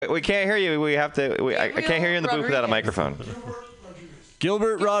we can't hear you. We have to. I can't hear you in the booth without a microphone.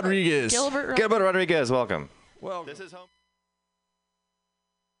 Gilbert Rodriguez. Gilbert Rodriguez, welcome. Well, this is home.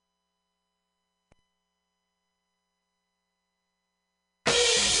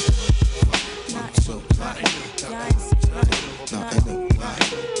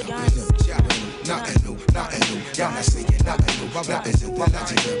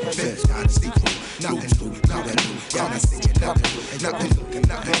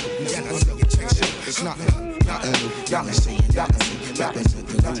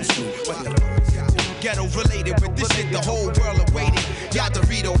 Ghetto related with this shit, the whole world awaited. Y'all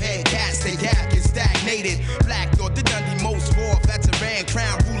Dorito head cats, they gap get stagnated. Black Thought, the Dundee most war veteran,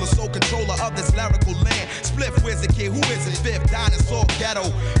 crown ruler, sole controller of this lyrical land. Spliff wizard kid, who is it? Fifth dinosaur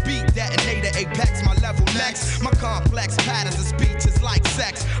ghetto. Beat detonator, apex, my level next. My complex patterns of speech is like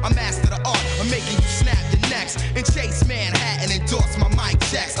sex. I master the art of making you snap your necks. And chase Manhattan, endorse my mic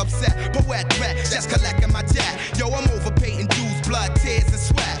checks. Upset, poet threat, just collecting my debt. Yo, I'm overpaying dues, blood, tears, and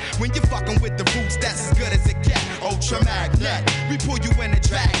sweat. When you're fucking with the roots, that's as good as it gets. Ultra magnet, we pull you in a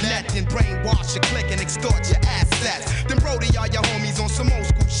drag net, then brainwash your click and extort your assets. Then Brody, all your homies on some old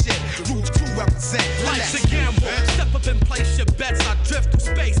school shit. Roots to represent. Life's a gamble. Step up and place your bets. I drift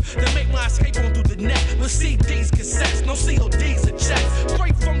through space, then make my escape on through the net. With CDs, cassettes, no CODs or checks.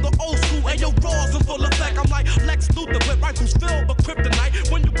 Straight from the old school, and your raws in full effect. I'm like Lex Luthor with rifles filled with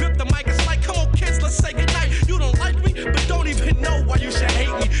kryptonite. When you grip the mic, it's like, come on kids, let's say goodnight. You don't like me, but don't even know why you should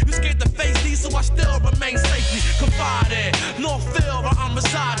hate me. You scared to face these, so I still remain safely confided. North Field where I'm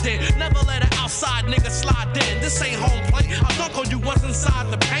residing. Never let an outside nigga slide in. This ain't home plate. I dunk on you once inside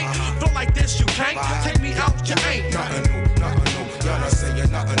the paint. Flow like this, you can't take me out, you ain't. Nothing new, nothing new. Y'all not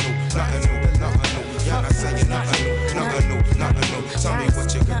saying nothing new, nothing new, nothing new. Y'all not saying nothing new, nothing new, nothing new. Tell me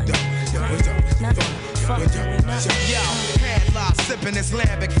what you could do. Yo, headlock, sipping this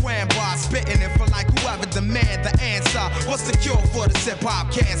lambic framboise, spitting it for like whoever demand the answer. What's the cure for this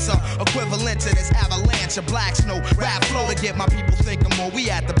hip-hop cancer? Equivalent to this avalanche of black snow. Rap flow to get my people thinking more. We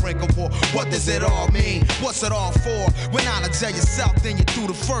at the brink of war. What does it all mean? What's it all for? When knowledge of yourself, then you through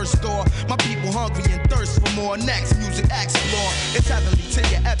the first door. My people hungry and thirst for more. Next music explore. It's heavenly to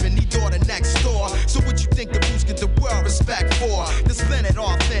your ebony daughter next door. So what you think the roots get the world respect for? The splendid,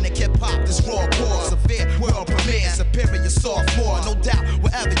 authentic hip-hop, this raw core. Severe world premiere, superior sophomore. No doubt,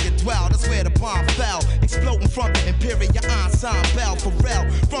 wherever you dwell, that's where the bomb fell. Exploding from the imperial ensemble. For real,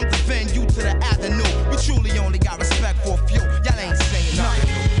 from the venue to the avenue. We truly only got respect for a few. Y'all ain't saying nothing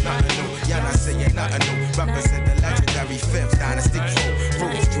new, nothing new. Y'all not saying nothing new. Represent the legendary fifth dynasty crew.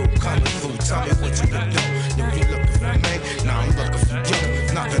 Roots crew coming through. Tell me what you can do. If you looking for me, now I'm looking for you.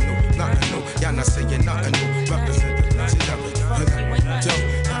 Nothing new, nothing new. Y'all not saying nothing new. Represent the legendary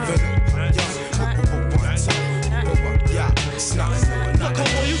Look, come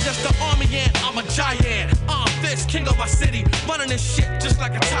on, you just the army and I'm a giant. I'm this king of my city, running this shit just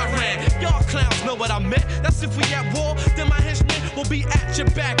like a tyrant. Y'all clowns know what I meant. That's if we at war, then my henchmen will be at your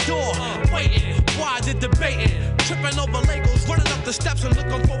back door. Waiting, why the debating? Tripping over Legos, running up the steps and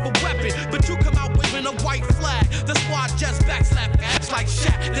looking for a weapon. But you come out waving a white flag. The squad just backslap ass like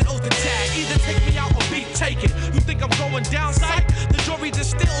Shaq, then oath the tag. Either take me out or be taken. You think I'm going down sight? The jury's is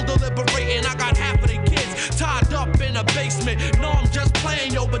still deliberating. I got half of the kids tied up in a basement. No, I'm just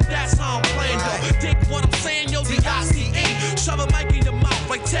playing, yo, but that's how I'm playing, yo. Dig what I'm saying, yo, D-I-C-E. Shove a mic in your mouth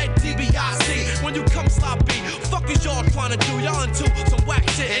like Ted DiBiase. When you come sloppy, fuck is y'all trying to do? Y'all into some whack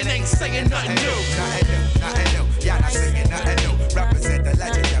shit and ain't saying nothing new. Nothing new, nothing new. Y'all not saying nothing new. Represent the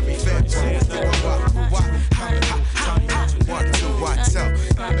legendary fifth. One, two, one, two.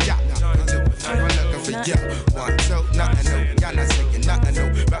 I'm looking for you. One, two, nothing new. Y'all not saying nothing new.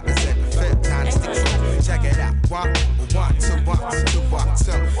 Represent the fifth dynasty crew. Check it out. One, two, one, two, one,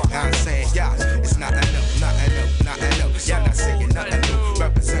 two. I'm saying y'all, it's nothing new, nothing new, nothing new. Y'all not saying nothing new.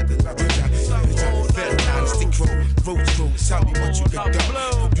 Represent the fifth dynasty crew. Roots crew. Tell me what you can do.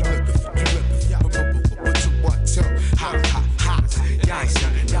 You looking for, you looking for. One, two, one, two. Ha, ha, ha. Y'all ain't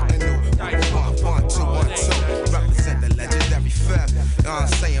saying nothing new. One, two, one, two. Represent the legendary fifth. You know what I'm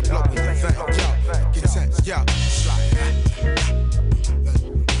saying? Blowing your vent. Yo, get tense, yo. Slide.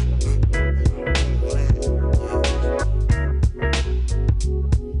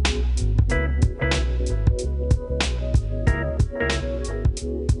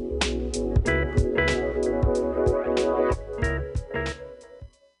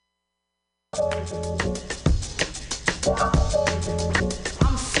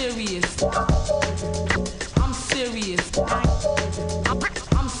 I'm serious. I'm serious.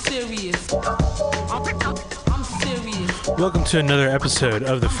 I'm serious. I'm serious. Welcome to another episode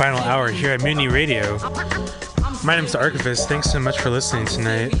of The Final Hour here at MutinyRadio. My name's The Archivist. Thanks so much for listening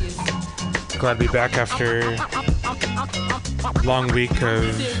tonight. Glad to be back after a long week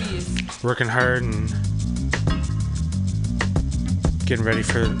of working hard and getting ready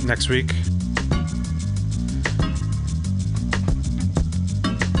for next week.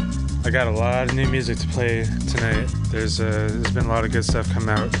 I got a lot of new music to play tonight. There's been a lot of good stuff come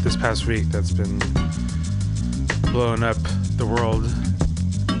out this past week that's been blowing up the world.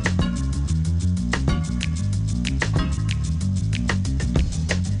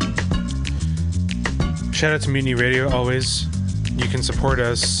 Shout out to Mutiny Radio always. You can support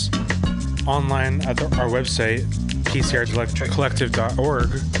us online at our website, pcrcollective.org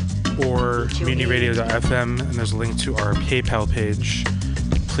or mutinyradio.fm, and there's a link to our PayPal page.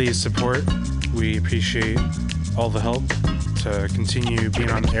 Please support. We appreciate all the help to continue being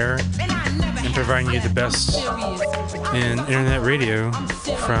on the air and providing you the best in internet radio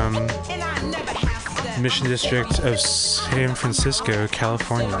from Mission District of San Francisco,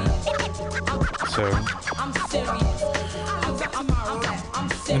 California. So,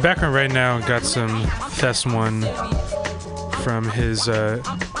 in the background right now, got some Thes 1 from his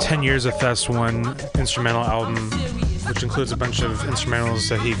 10 Years of Thes 1 instrumental album, which includes a bunch of instrumentals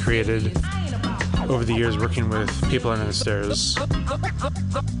that he created over the years working with people under the stairs.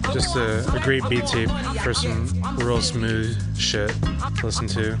 Just a great beat tape for some real smooth shit to listen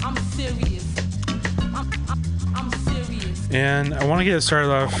to. And I want to get it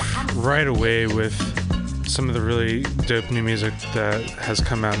started off right away with some of the really dope new music that has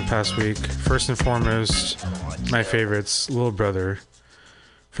come out in the past week. First and foremost, my favorites, Lil Brother.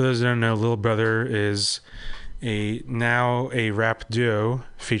 For those that don't know, Lil Brother is now a rap duo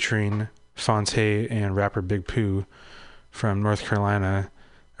featuring Fonte and rapper Big Pooh from North Carolina.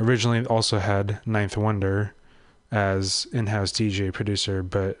 Originally also had Ninth Wonder as in-house DJ producer,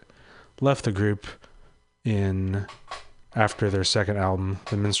 but left the group after their second album,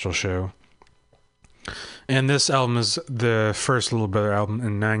 The Minstrel Show. And this album is the first Lil Brother album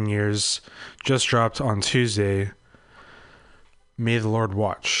in 9 years. Just dropped on Tuesday. May the Lord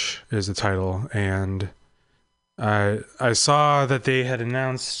Watch is the title, and I saw that they had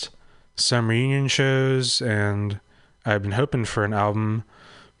announced some reunion shows, and I've been hoping for an album,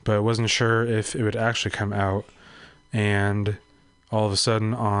 but wasn't sure if it would actually come out. And all of a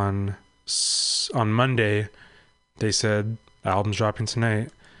sudden on Monday, they said the album's dropping tonight,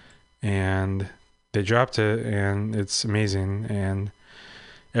 and they dropped it, and it's amazing, and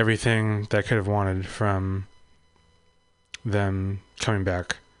everything that I could have wanted from them coming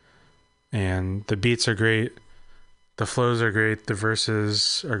back. And the beats are great. The flows are great. The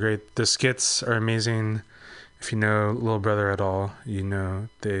verses are great. The skits are amazing. If you know Lil Brother at all, you know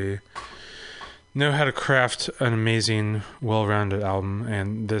they know how to craft an amazing, well-rounded album,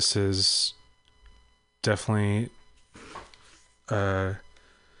 and this is definitely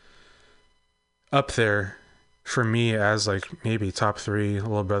up there for me as like maybe top 3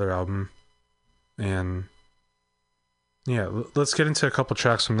 Lil Brother album. And yeah, let's get into a couple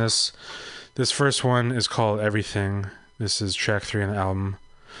tracks from this. This first one is called Everything. This is track 3 on the album.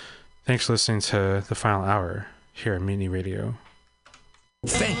 Thanks for listening to The Final Hour here at Mutiny Radio.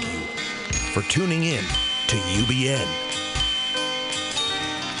 Thank you for tuning in to UBN.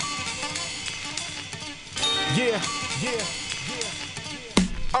 Yeah. Yeah.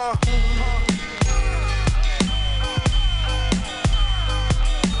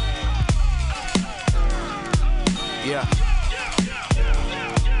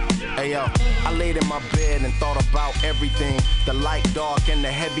 Hey yo, I laid in my bed and thought about everything. The light, dark, and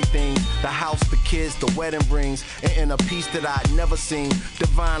the heavy things. The house, the kids, the wedding rings. And in a piece that I'd never seen.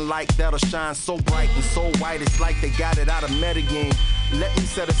 Divine light that'll shine so bright and so white. It's like they got it out of Medellin. Let me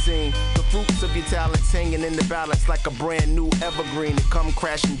set a scene. The fruits of your talents hanging in the balance like a brand new evergreen. It come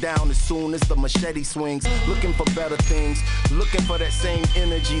crashing down as soon as the machete swings. Looking for better things. Looking for that same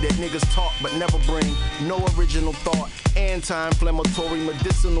energy that niggas talk but never bring. No original thought. Anti-inflammatory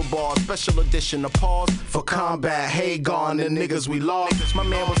medicinal bars. Special edition of pause for combat. Hey, gone the niggas we lost. My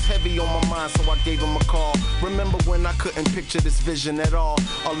man was heavy on my mind, so I gave him a call. Remember when I couldn't picture this vision at all?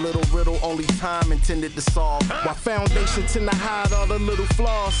 A little riddle only time intended to solve. While foundation tend to hide all the little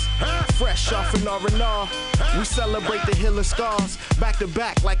flaws. Fresh off an R&R, we celebrate the healing scars. Back to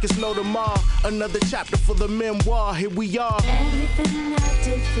back like it's no tomorrow. Another chapter for the memoir. Here we are. Everything I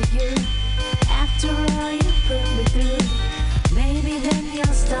did for you, after all you put me through, maybe then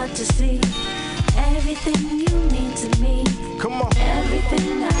you'll start to see everything you mean to me. Come on.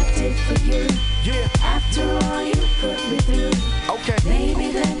 Everything I did for you, Yeah. after all you put me through, Okay.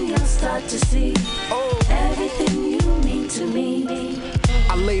 maybe then you'll start to see everything you mean to me.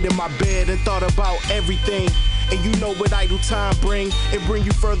 I laid in my bed and thought about everything. And you know what idle time bring. It bring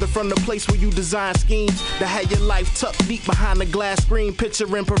you further from the place where you design schemes that had your life tucked deep behind the glass screen.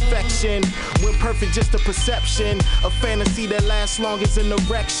 Picturing perfection, when perfect just a perception. A fantasy that lasts long as an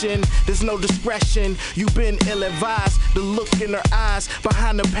erection. There's no discretion, you've been ill-advised. The look in her eyes,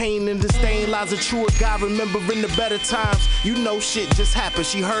 behind the pain and disdain lies a truer God remembering the better times. You know shit just happened,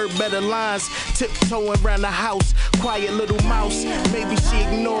 she heard better lines. Tiptoeing around the house, quiet little mouse. Maybe she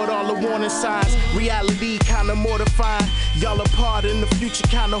ignored all the warning signs. Reality kinda mortifying. Y'all apart in the future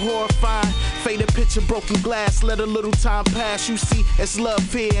kinda horrifying. Faded picture, broken glass, let a little time pass. You see, it's love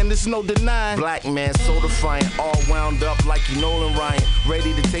here and there's no denying. Black man so defiant, all wound up like you Nolan Ryan.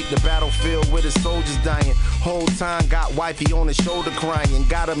 Ready to take the battlefield with his soldiers dying. Whole time got wifey on his shoulder crying.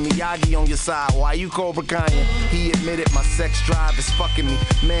 Got a Miyagi on your side, why you Cobra Kaiing? He admitted my sex drive is fucking me.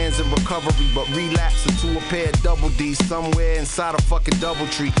 Man's in recovery, but relapse into a pair of double D's. Somewhere inside a fucking double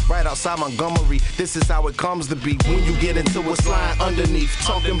tree, right outside Montgomery. This is how it comes to be when you get into what's lying underneath.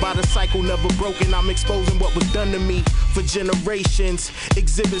 Talking about a cycle never broken, I'm exposing what was done to me. For generations,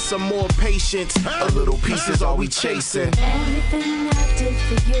 exhibit some more patience. A little piece is all we chasing. Everything I did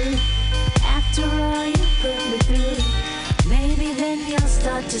for you, after all you put me through, maybe then you'll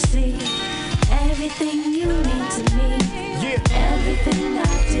start to see everything you mean to me. Yeah. Everything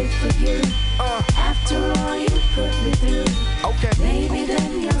I did for you, after all you put me through, okay. Maybe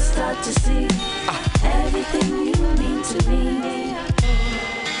then you'll start to see everything you mean to me.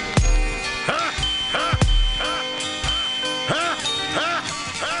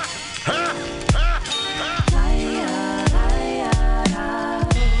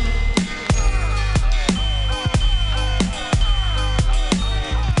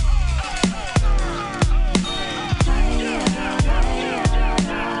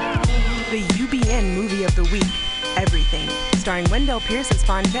 Movie of the week, Everything, starring Wendell Pierce as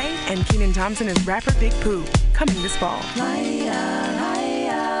Fonte and Kenan Thompson as rapper Big Pooh, coming this fall. In a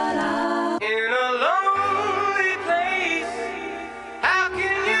lonely place, how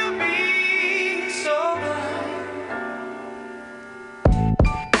can you be so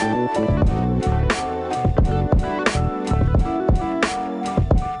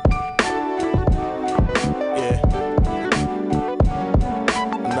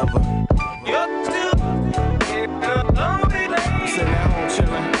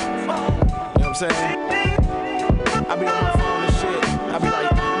I be on my phone and shit. I be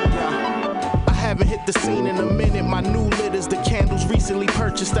like, yeah. I haven't hit the scene in a minute. My new lit is the candles recently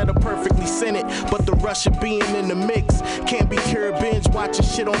purchased that are perfectly scented. But the rush of being in the mix can't be cured. Binge watching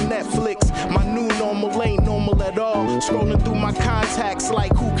shit on Netflix. My new normal ain't normal at all. Scrolling through my contacts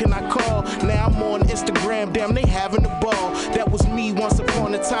like who can I call? Now I'm on Instagram, damn they having a ball. That was me once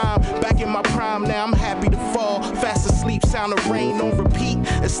upon a time. Back in my prime, now I'm happy to fall. Fast asleep, sound of rain on repeat.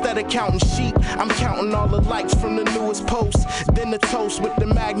 Instead of counting sheep, I'm counting all the likes from the newest posts. Then the toast with the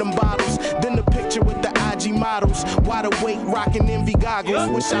Magnum bottles. Then the picture with the IG models. Wide awake, rocking envy goggles.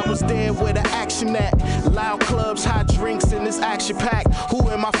 Wish I was there where the action at. Loud clubs, hot drinks in this action pack. Who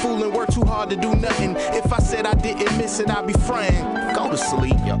am I fooling? Work too hard to do nothing. If I said I didn't miss it, I'd be frontin'. Go to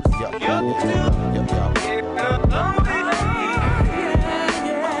sleep.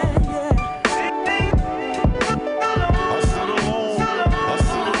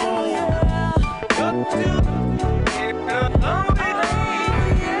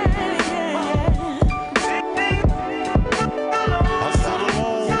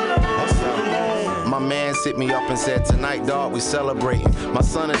 Hit me up and said, tonight, dog, we celebrating. My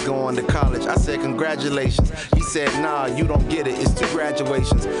son is going to college. I said, congratulations. He said, nah, you don't get it. It's 2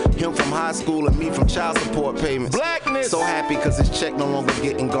 graduations. Him from high school and me from child support payments. Blackness. So happy because his check no longer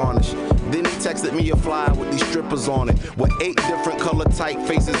getting garnished. Then he texted me a flyer with these strippers on it, with 8 different color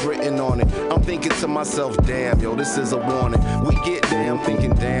typefaces written on it. I'm thinking to myself, damn, yo, this is a warning. We get there, I'm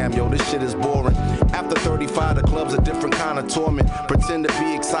thinking, damn, yo, this shit is boring. After 35, the club's a different kind of torment. Pretend to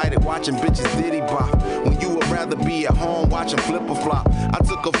be excited watching bitches diddy bop. When you would rather be at home watching flip or flop. I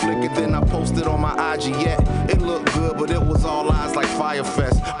took a flick and then I posted on my IG. Yeah, it looked good, but it was all eyes like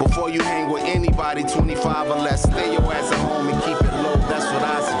Firefest. Before you hang with anybody 25 or less, stay your ass at home and keep it low. That's what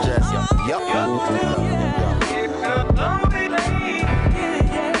I suggest. Yup.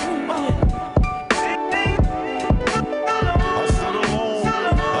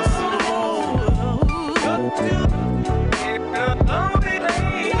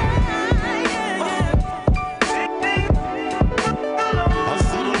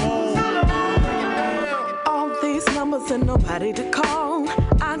 And nobody to call.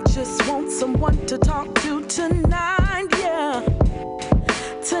 I just want someone to talk to tonight, yeah.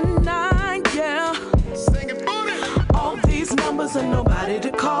 Tonight, yeah. Sing it for me. All these numbers and nobody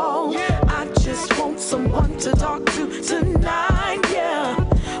to call. I just want someone to talk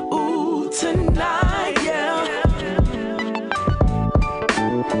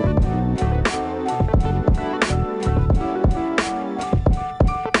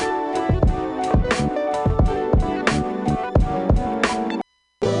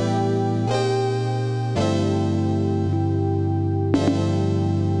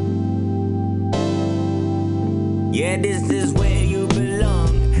this is where you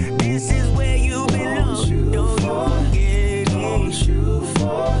belong. This is where you belong.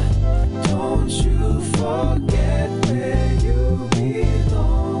 Don't you forget where you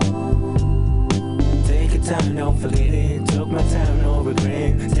belong. Take your time, don't forget it. Took my time, no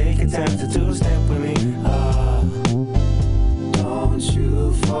regret. Take your time to two-step with me. Don't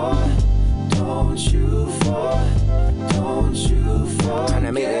you forget.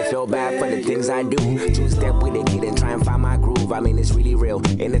 Tryna make me feel bad for the things I do. Two-step with a kid and try and find my groove. I mean, it's really real.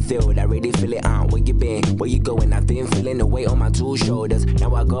 In the field, I really feel it. Where you been? Where you going? I've been feeling the weight on my two shoulders.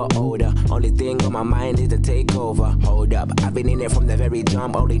 Now I got older. Only thing on my mind is to take over. Hold up, I've been in it from the very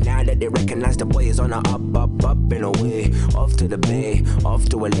jump. Only now that they recognize the boy is on the up and away. Off to the bay, off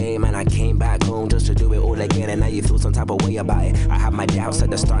to LA. Man, I came back home just to do it all again. And now you feel some type of way about it. I had my doubts at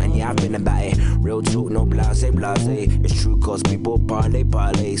the start and yeah, I've been about it. Real talk, no blase. It's true cause people parlay.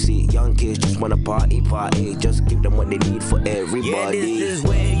 See, young kids just wanna party. Just give them what they need for everybody. Yeah, this is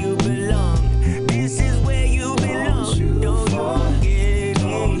where you belong. This is where you belong.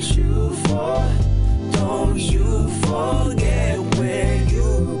 Don't you forget where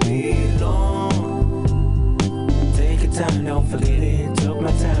you belong. Take your time, don't forget it. Took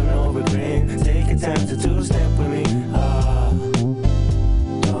my time, no regret. Take your time to two-step with me.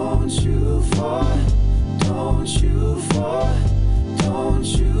 Don't you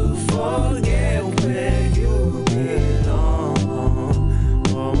forget where you belong.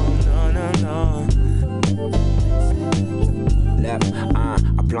 Oh, no. Left, I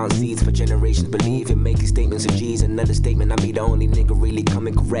plant seeds for generations. Believe in making statements of G's. Another statement, I be the only nigga really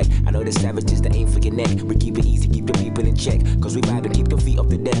coming correct. I know the savages that aim for your neck. We keep it easy, keep the people in check. Cause we vibe and keep the feet off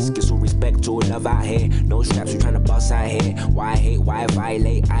the desk. It's all respect to love out here. No straps, we tryna bust out here. Why hate, why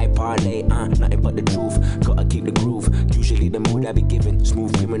violate? I parlay, nothing but the truth. Gotta keep the groove. Usually the mood I be giving.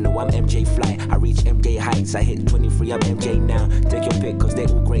 Smooth criminal, I'm MJ fly. I reach MJ heights. I hit 23, I'm MJ now. Take your pick, cause they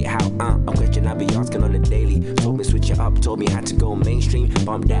all great. How? A question I be asking on the daily. Told me switch it up, told me how to go mainstream.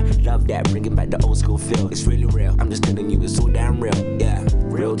 Bump that, love that, bringing back the old school feel. It's really real. I'm just telling you, it's so damn real. Yeah,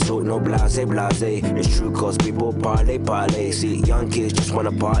 real talk, no blase. It's true cause people parlay. See, young kids just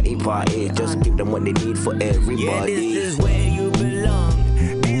wanna party. Just give them what they need for everybody. Yeah, this is where you belong.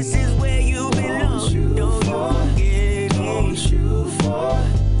 This is where you belong.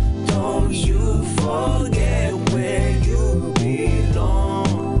 Don't you forget where you belong.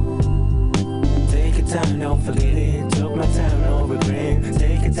 Take your time, don't forget it. Took my time, no regret.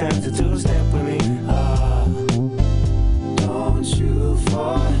 Take your time to two-step with me. Don't you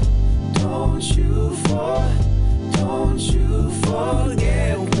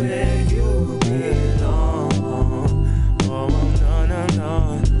forget where you belong. Oh,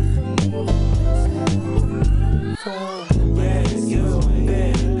 no. So where you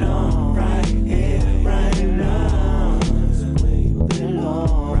belong, right here, right now. Where you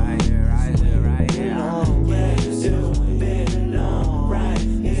belong, right here. Where you belong, right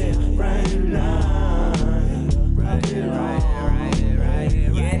here, right now. Right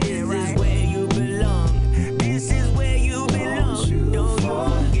here. Yeah, this is where you belong. This is where you belong.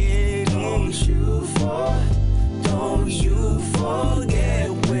 Don't you forget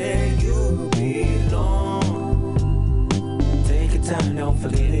where you belong. Take your time, don't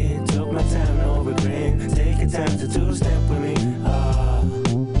forget it. Took my time, no regret. Take your time to two-step with me.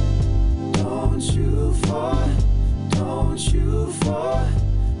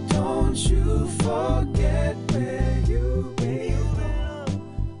 Don't you forget where you belong.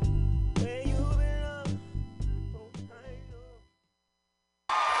 Where you belong.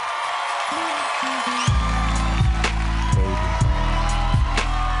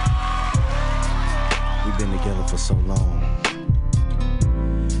 We've been together for so long,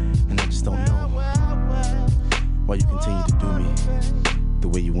 and I just don't know why you continue to do me the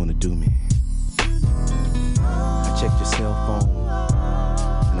way you want to do me. I checked your cell phone,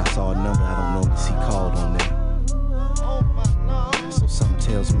 and I saw a number I don't normally see called on there. So something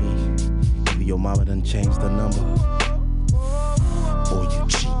tells me either your mama done changed the number, or you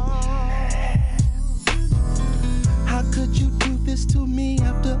cheating. How could you do this to me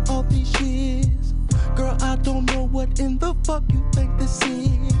after all these years? Girl, I don't know what in the fuck you think this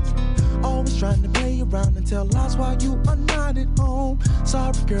is. Always trying to play around and tell lies while you are not at home.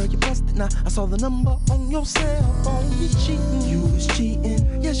 Sorry girl, you busted now. I saw the number on your cell phone. You cheating. You was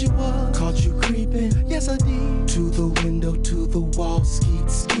cheating. Yes, you was. Caught you creeping. Yes, I did. To the window, to the wall,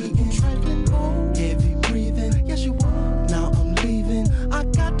 skeeting. Trifling cold, heavy breathing. Yes, you was. Now I'm leaving. I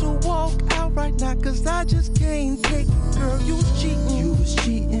got to walk out right now, cause I just can't take it. Girl, you was cheating. You was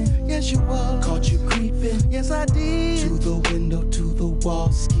cheating. Yes, you was. Caught you creeping. Yes, I did. To the window, to the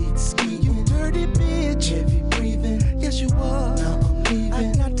wall, skeeting. You dirty bitch. Heavy breathing. she was. Now I'm leaving.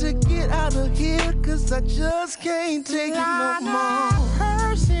 I got to get out of here, cause I just can't take it no more.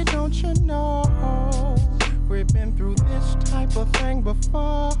 Percy, don't you know? We've been through this type of thing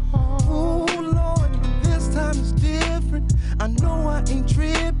before. Oh Lord, this time it's different. I know I ain't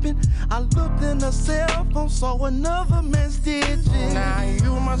tripping. I looked in her cell phone, saw another man's digits. Now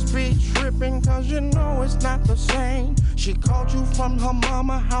you must be tripping, cause you know it's not the same. She called you from her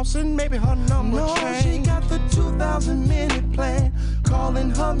mama house and maybe her number changed. She got the 2,000-minute plan, calling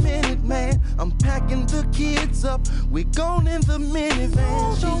her Minute Man. I'm packing the kids up, we gone in the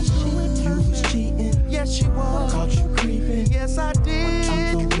minivan. She cheating, you was cheating. Yes, she was. Caught you creeping. Yes, I did.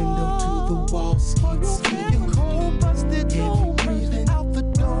 Out the window to the wall, skeet, cold busted, breathing out the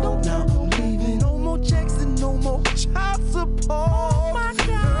door. Now I'm leaving. No more checks and no more child support. Oh my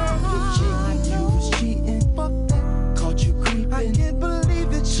God. Girl, you cheating, you was cheating. Fuck that. Caught you creeping. I can't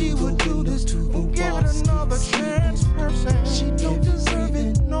believe that she would do this to the wall. Give it another chance, person. She don't deserve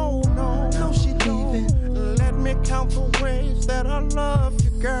it. No, she don't. Let me count the ways that I love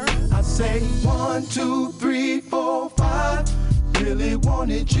you, girl. I say 1, 2, 3, 4, 5. Really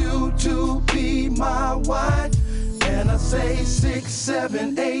wanted you to be my wife. And I say 6,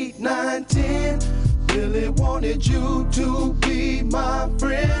 7, 8, 9, 10. Really wanted you to be my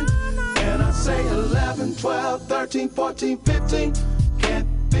friend. And I say 11, 12, 13, 14, 15. Can't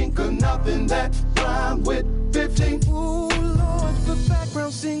think of nothing that rhyme with 15. Ooh, Lord, the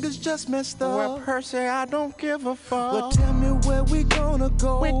background singer's just messed up. Well, Percy, I don't give a fuck. Well, tell me where we gonna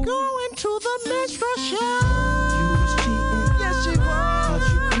go. We're going to the minstrel show. You was cheating. Yes, she was. Caught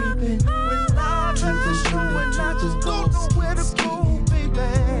you creeping. We're live at the show and I just don't know where to go, baby.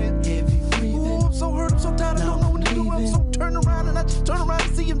 Heavy breathing. Ooh, I'm so hurt, I'm so tired, I don't know what to do. I'm so turned around and I just turn around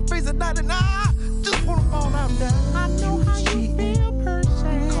and see your face at night and I just wanna fall out down. I know how you feel, Percy.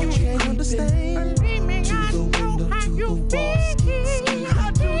 You can't understand. Believe me, I know how you feel. How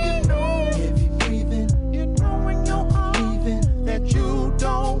do you know? Heavy breathing. You know in your heart that you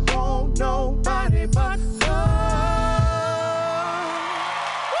don't want nobody but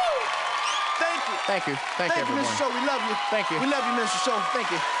Thank you. Thank you, everyone. Mr. Show. We love you. Thank you. We love you, Mr. Show.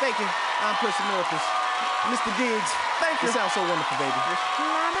 Thank you. I'm Percy Northus. Mr. Diggs. Thank you. You sound so wonderful, baby.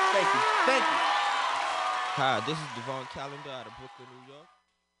 Thank you. Hi, this is Devon Callender out of Brooklyn, New York.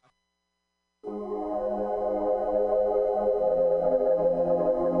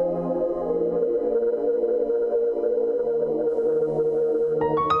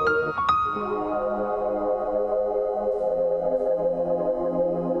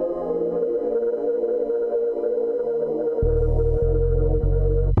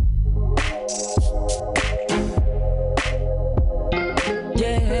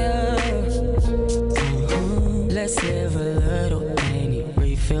 Let's live a little and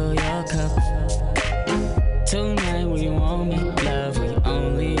refill your cup. Tonight we won't make love, we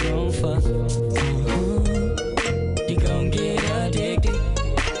only gon' fuck. You gon' get addicted.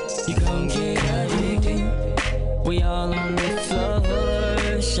 You gon' get addicted. We all on the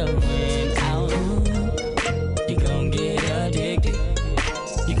floor, showing out. You gon' get addicted.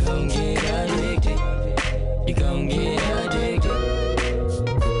 You gon' get addicted. You gon' get addicted.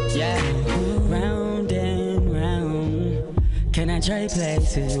 Yeah, round and round. Can I trade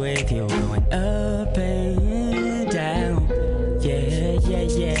places with you, going up and down? Yeah.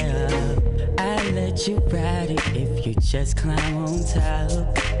 I let you ride it if you just climb on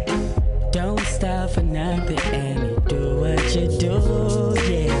top. Don't stop for nothing and you do what you do,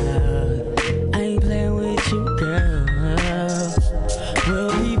 yeah. I ain't playing with you, girl.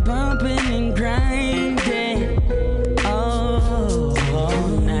 We'll be bumping and grinding all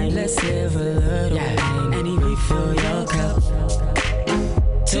night. Let's live a little, and he refill your cup.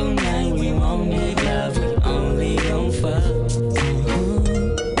 Tonight we won't make love, we only gon' fuck.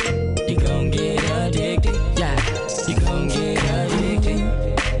 You gon' get addicted, yeah. You gon' get addicted.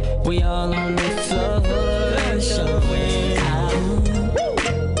 We all on the floor, showing out.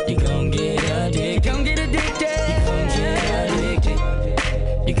 You gon' get addicted. You gon' get addicted. You gon' get addicted.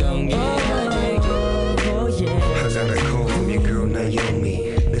 You gon' get addicted. Oh yeah. I got a call from your girl Naomi.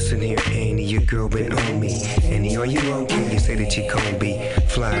 Listen here, Annie, your girl been on me. Annie, are you okay? You say that you can't be.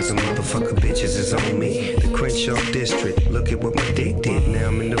 Fly as a motherfucker, bitches is on me. The Crenshaw district, look at what my dick did. Now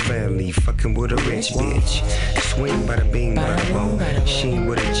I'm in the valley, fucking with a rich bitch. Swing by the beam, by the bow. Sheen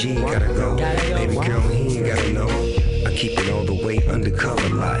with a G, gotta go. Baby girl, he ain't gotta know. I keep it all the way undercover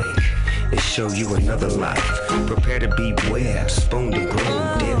like. And show you another life. Prepare to beware, spoon to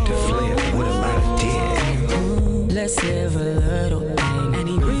grow, dead to flip with a lot of dead. Let's live a little and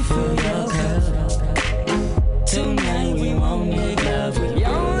he refill your cup. Tonight we won't make love, we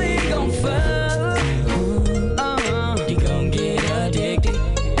only gon' fuck. You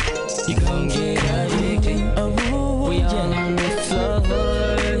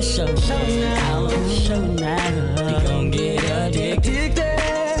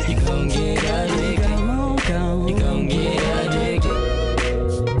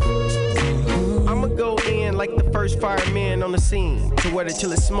scene. To wet it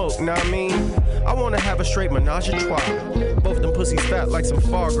till it's smoke, know what I mean? I wanna have a straight menage a trois. Both them pussies fat like some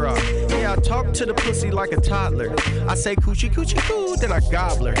foie gras. Yeah, I talk to the pussy like a toddler. I say coochie coochie coo, then I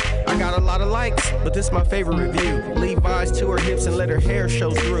gobbler. I got a lot of likes, but this my favorite review. Levi's to her hips and let her hair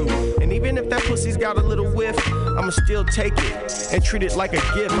show through. And even if that pussy's got a little whiff, I'ma still take it and treat it like a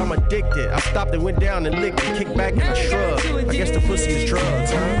gift. I'm addicted. I stopped and went down and licked it, kicked back and I shrugged. I guess the pussy is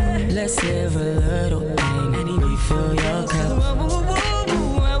drugs, huh? Let's live a little thing. Refill your cup.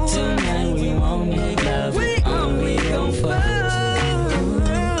 Tonight we won't make love, we gon' fuck.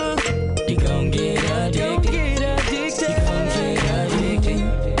 You gon' get addicted. You gon' get addicted.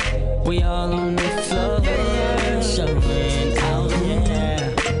 We all on the floor, showing out,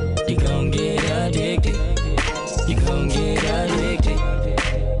 yeah. You gon' get addicted. You gon' get addicted.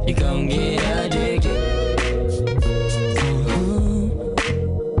 You gon' get addicted.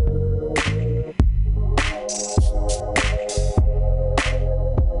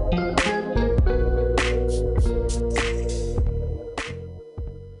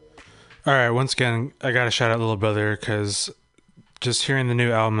 All right, once again, I gotta shout out Little Brother because just hearing the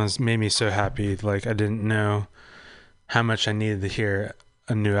new album has made me so happy. Like, I didn't know how much I needed to hear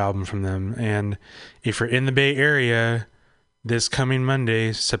a new album from them. And if you're in the Bay Area, this coming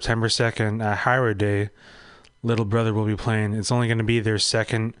Monday, September 2nd, at Highway Day, Little Brother will be playing. It's only going to be their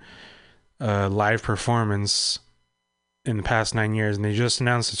second live performance in the past 9 years, and they just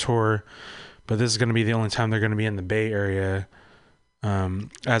announced a tour, but this is going to be the only time they're going to be in the Bay Area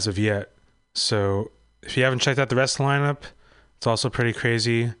as of yet. So if you haven't checked out the rest of the lineup, it's also pretty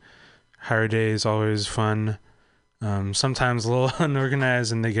crazy. Highway Day is always fun. Sometimes a little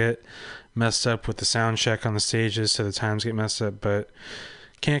unorganized and they get messed up with the sound check on the stages, so the times get messed up, but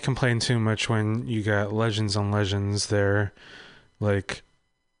can't complain too much when you got legends on legends there. Like,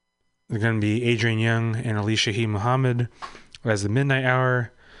 they're going to be Adrian Young and Alicia He Muhammad as the Midnight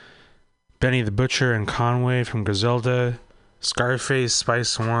Hour, Benny the Butcher and Conway from Griselda, Scarface,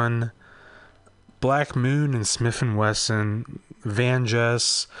 Spice One, Black Moon and Smith & Wesson, Van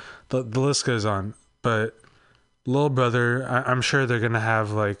Jess, the list goes on. But Lil Brother, I'm sure they're going to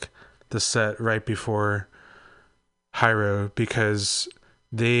have like the set right before Hyro, because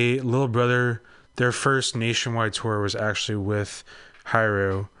Lil Brother, their first nationwide tour was actually with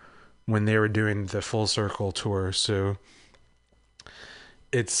Hyro when they were doing the Full Circle tour. So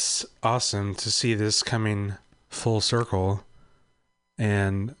it's awesome to see this coming full circle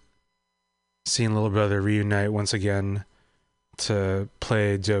and seeing Little Brother reunite once again to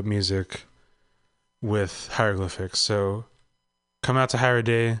play dope music with hieroglyphics. So come out to Hyro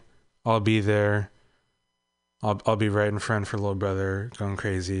Day. I'll be there. I'll be right in front for Little Brother, going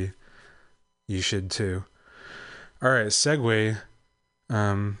crazy. You should too. All right, segue.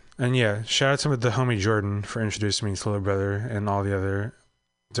 And yeah, shout out to the homie Jordan for introducing me to Little Brother and all the other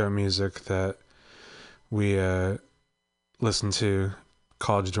dope music that we listen to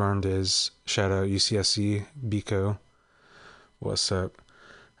college dorm days. Shout out UCSC, Bico. What's up?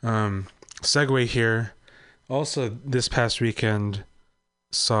 Segue here. Also, this past weekend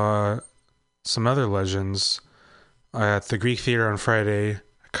saw some other legends. At the Greek Theater on Friday,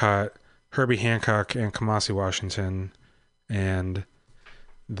 I caught Herbie Hancock and Kamasi Washington, and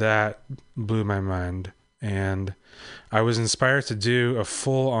that blew my mind. And I was inspired to do a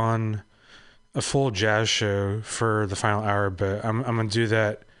full jazz show for the final hour, but I'm gonna do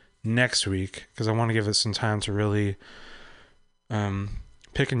that next week because I want to give it some time to really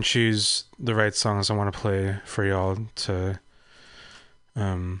pick and choose the right songs I want to play for y'all to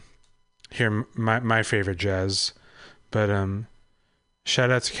hear my favorite jazz. But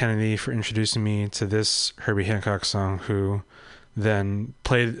shout out to Kennedy for introducing me to this Herbie Hancock song, who then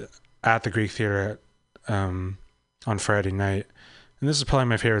played at the Greek Theater on Friday night. And this is probably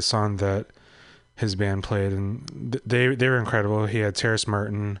my favorite song that his band played, and they were incredible. He had Terrace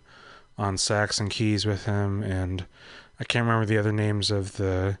Martin on sax and keys with him, and I can't remember the other names of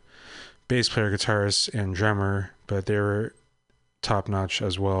the bass player, guitarist, and drummer, but they were top notch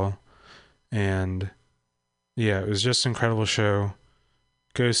as well. And yeah, it was just an incredible show.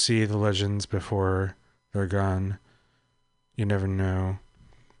 Go see the legends before they're gone. You never know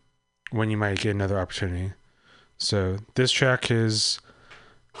when you might get another opportunity. So this track is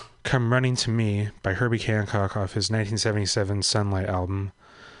Come Running to Me by Herbie Hancock off his 1977 Sunlight album.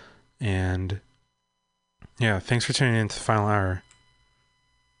 And yeah, thanks for tuning in to the final hour.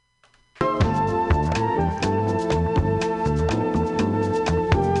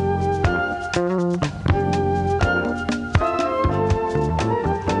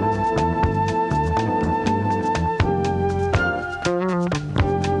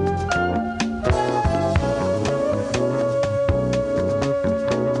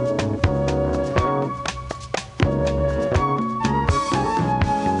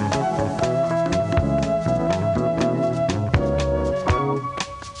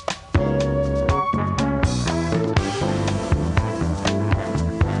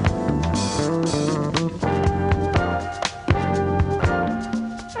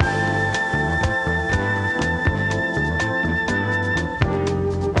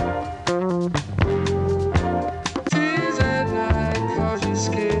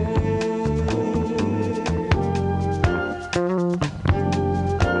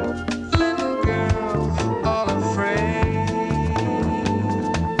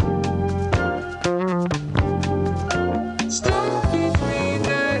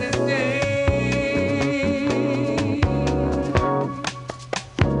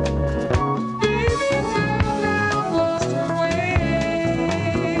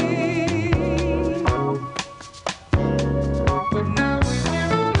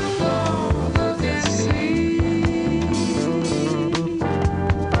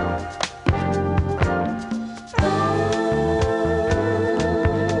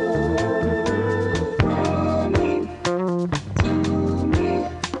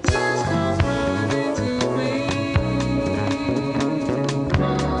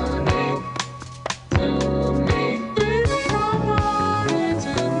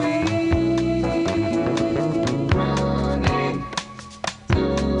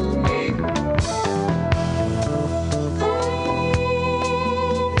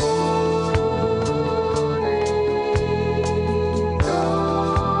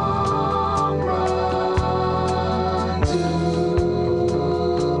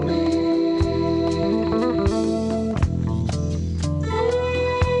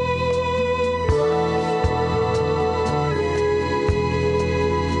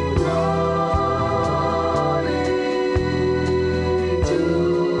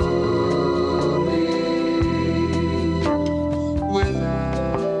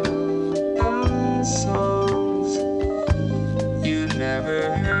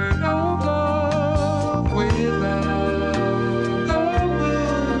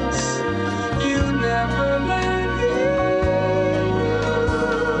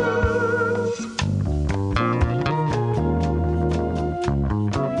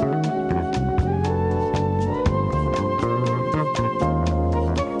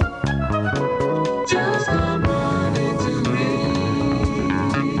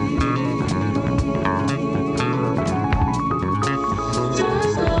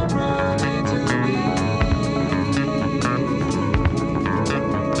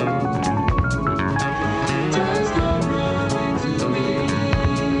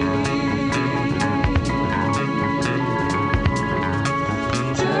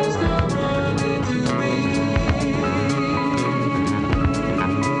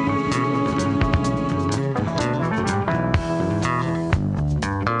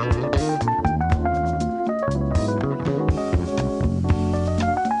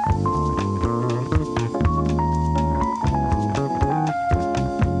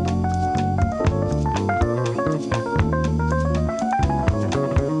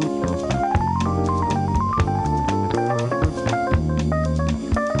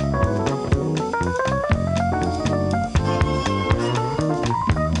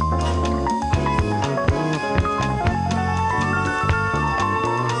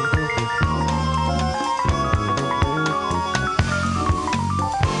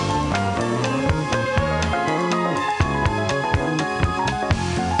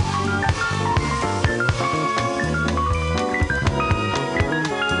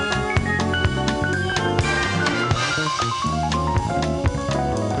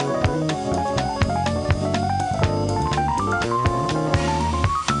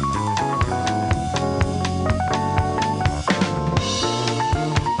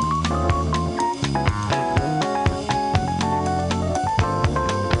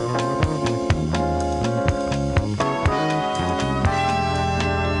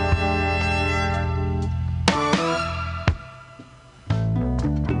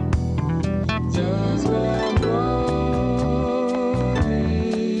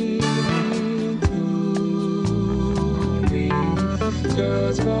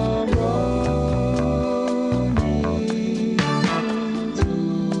 Girls come running to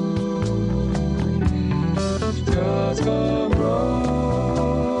me. Girls come running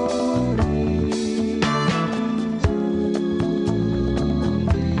to me.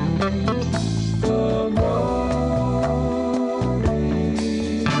 Come running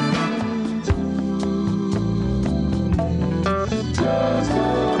to me. Girls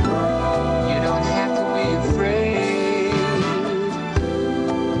come running. You don't have to be afraid.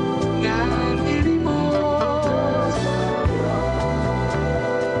 Not anymore.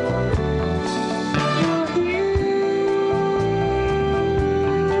 You're here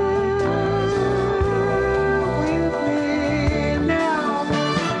with me now.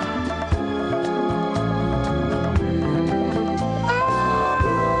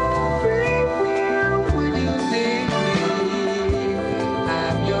 I'll be here when you need me.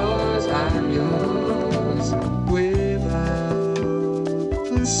 I'm yours, without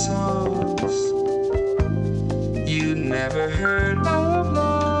the songs. You never heard of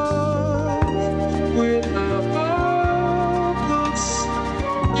love without books.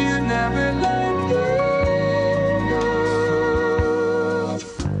 You never learned enough.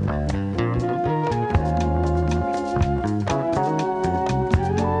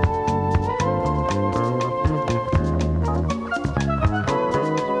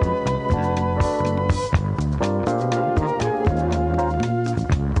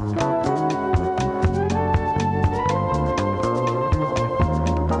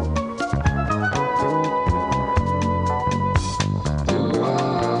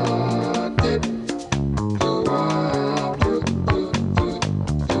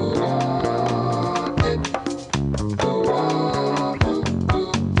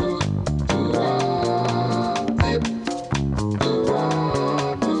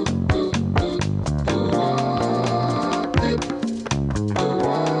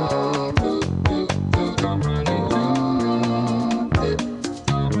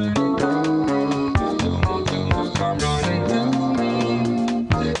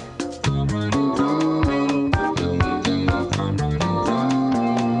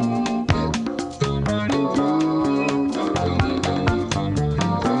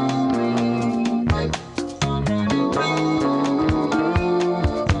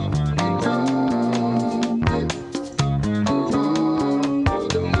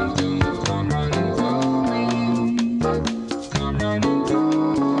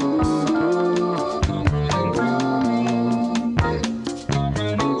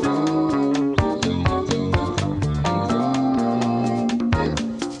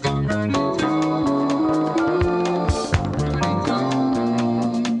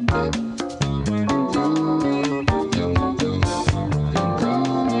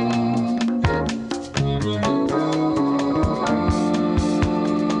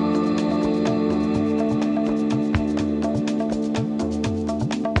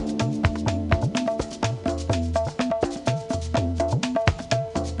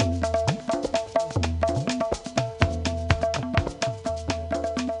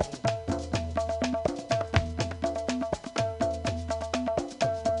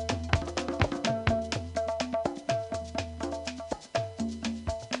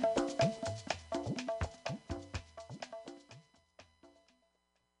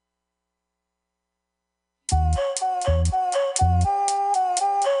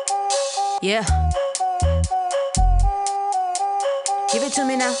 Yeah. Give it to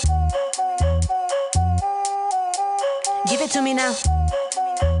me now. Give it to me now.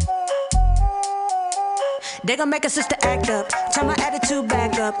 They gon' make a sister act up. Turn my attitude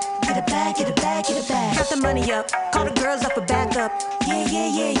back up. Get it back, get it back, get it back. Count the money up. Call the girls up for backup. Yeah, yeah,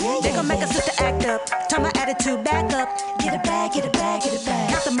 yeah, yeah. They gon' make a sister act up. Turn my attitude back up. Get it back, get it back, get it back.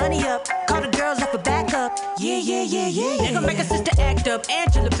 Count the money up. Call the girls up for backup. Yeah, yeah, yeah, yeah. They gon' make a sister act up.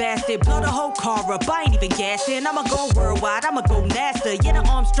 Angela Bassett, blow the whole car up. I ain't even gassing. I'ma go worldwide. I'ma go NASA. Yeah, the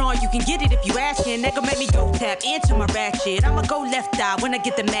Armstrong, you can get it if you askin'. They gon' make me go tap into my ratchet. I'ma go left eye when I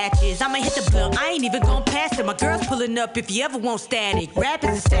get the matches. I'ma hit the blunt. I ain't even gon' pass it. My girl's pulling up if you ever want static. Rap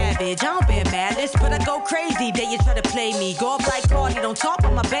is a savage. I don't bear malice, but I go crazy. They just try to play me. Go up like Cardi, don't talk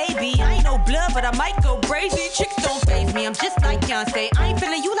about my baby. I ain't no blood, but I might go crazy. Chicks don't faze me. I'm just like Beyonce. I ain't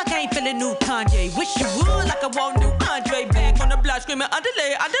feeling you like I ain't feeling new Kanye. Wish you would like I want new Andre. Back on the block screaming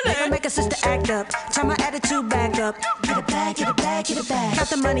underlay, underlay. They gon' make a sister act up. Turn my attitude back up. Get it back, get it back, get it back. Count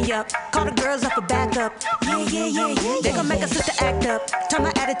the money up. Call the girls up for backup. Yeah, yeah, yeah, yeah. They gon' make a sister act up. Turn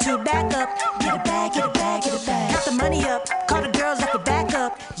my attitude back up. Get it back, get it back, get it back. Count the money up. Call the girls up for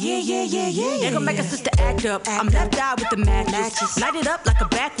backup. They gon' make a sister act up. I'm left out with the matches. Light it up like a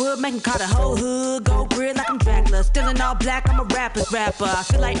backwood, making call the whole hood go grid like I'm Dracula. Still in all black, I'm a rapper's rapper. I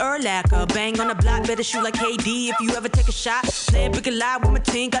feel like Urlacher. Bang on the block, better shoot like KD if you ever take a shot. Playing big alive with my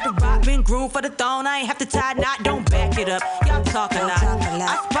team, got the rock, been groomed for the throne. I ain't have to tie knot, don't back it up. Y'all talk a lot.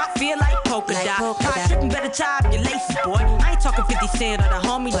 I spot feel like polka dot. Pop tripping, better tie up your laces, boy. I ain't talking 50 Cent or the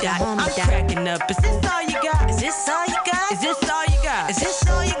homie dot. I'm cracking up. Is this all you got? Is this all you got? Is this all you got? Is this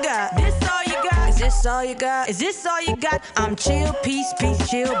all you got? This all you got? Is this all you got? Is this all you got? I'm chill, peace,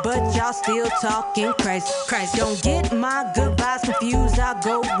 chill, but y'all still talking crazy. Don't get my good vibes confused. I'll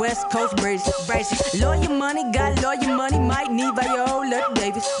go West Coast brazy. Lawyer money, got lawyer money. Might need Viola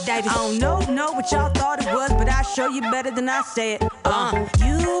Davis. I don't know what y'all thought it was, but I'll show you better than I say it.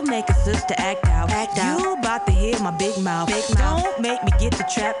 You make a sister act out. You about to hear my big mouth. Don't make me get the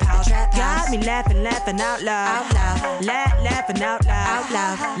trap house. Got me laughing out loud. Laughing out loud.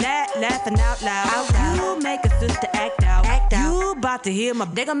 Laughing out loud. You make a sister act out. You about to hear my.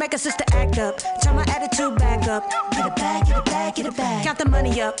 They gon' make a sister act up. Turn my attitude back up. Get it back, get it back, get it back. Count the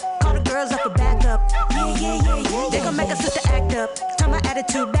money up. Call the girls up for backup. Yeah. They gon' make a sister act up. Turn my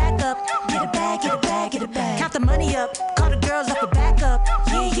attitude back up. Get it back, get it back, get it back. Count the money up. Call the girls up for backup.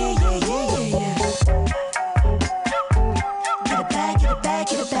 Yeah. Get it back, get it back,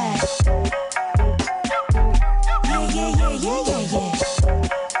 get it back. Yeah.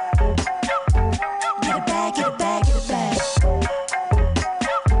 Get it back, get it back, get it back.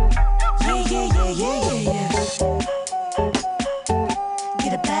 Yeah.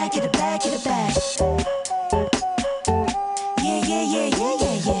 Get it back, get it back, get it back. Yeah.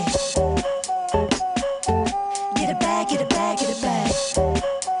 Get it back, get it back, get it back.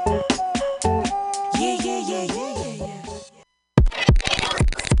 Yeah.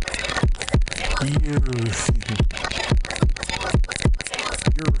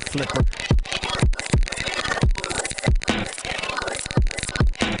 You're a flipper.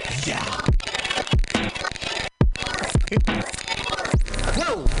 Yeah.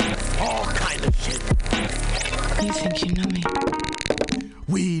 Whoa! All kind of shit. You think you know me?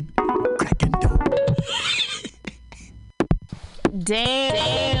 Weed, cracking dope.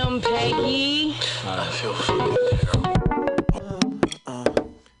 Damn, Peggy. I feel fucking terrible.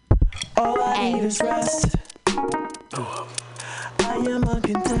 All I need is rest. I am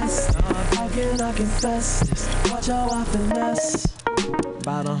uncontested. How can I confess this? Watch how I finesse.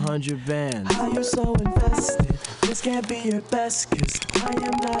 About 100 bands. How you so invested? This can't be your best, cause I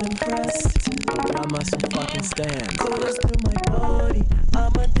am not impressed. I must fucking stand. Close through my body,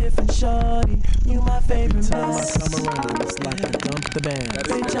 I'm a different shorty. You my favorite Time I mess. come around, it's like I dump the band.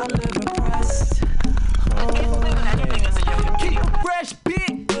 Bitch, I'm never pressed. Fresh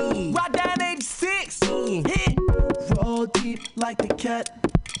beat, ride down 86. Hit, roll deep like the cat.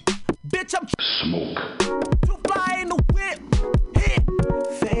 bitch, I'm smoke. Too fly in the whip. Hit,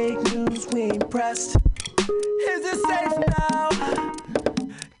 fake news, we ain't pressed. Is it safe now?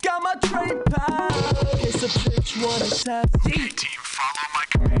 Got my trade pal. It's a bitch, wanna test. Team, follow my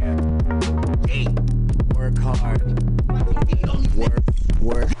command. Work hard.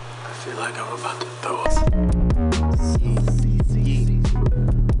 Work. I feel like I'm about to throw up.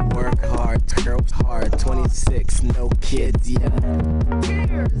 Work hard, girls hard. 26, no kids yet.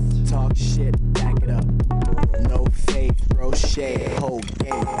 Talk shit, back it up. No faith, throw shade. Whole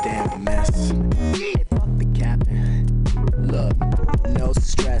game, damn mess. Hey, fuck the capping. Look, no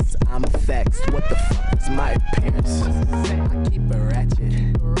stress, I'm vexed. What the fuck is my appearance? I keep it ratchet.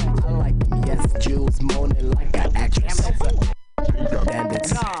 I like them, yes, Jews moaning like an actress.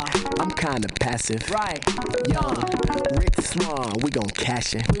 Bandits. I'm kinda passive. Right. Young, Rick Swan, we gon'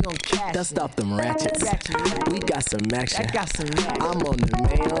 cash it. Dust off them ratchets. We got some action. I'm on the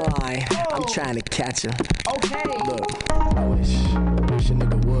main line. I'm trying to catch her. Okay. Look, I wish a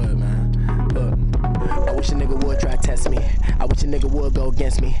nigga would, man. Look, I wish a nigga would try to test me. I wish a nigga would go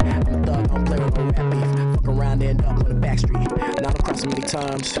against me. I'm a thug, I don't play with no rap beef. Fuck around, end up on the back street. Now I'm crossing many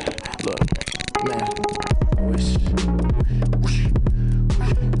times. Look, man,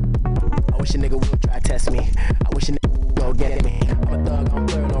 I wish a nigga would try to test me. I wish a nigga would go get me. I'm a thug, I don't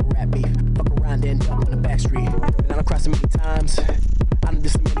play with no rap beef. Fuck around, end up on the back street. Now I'm crossing many times. I done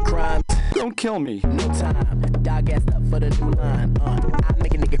did so many crimes. Don't kill me. No time. Dog ass up for the new line. I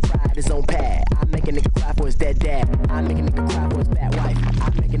make a nigga cry at his own pad. I make a nigga cry for his dead dad. I make a nigga cry for his bad wife. I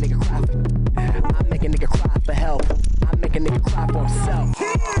make a nigga cry for help. I make a nigga cry for himself.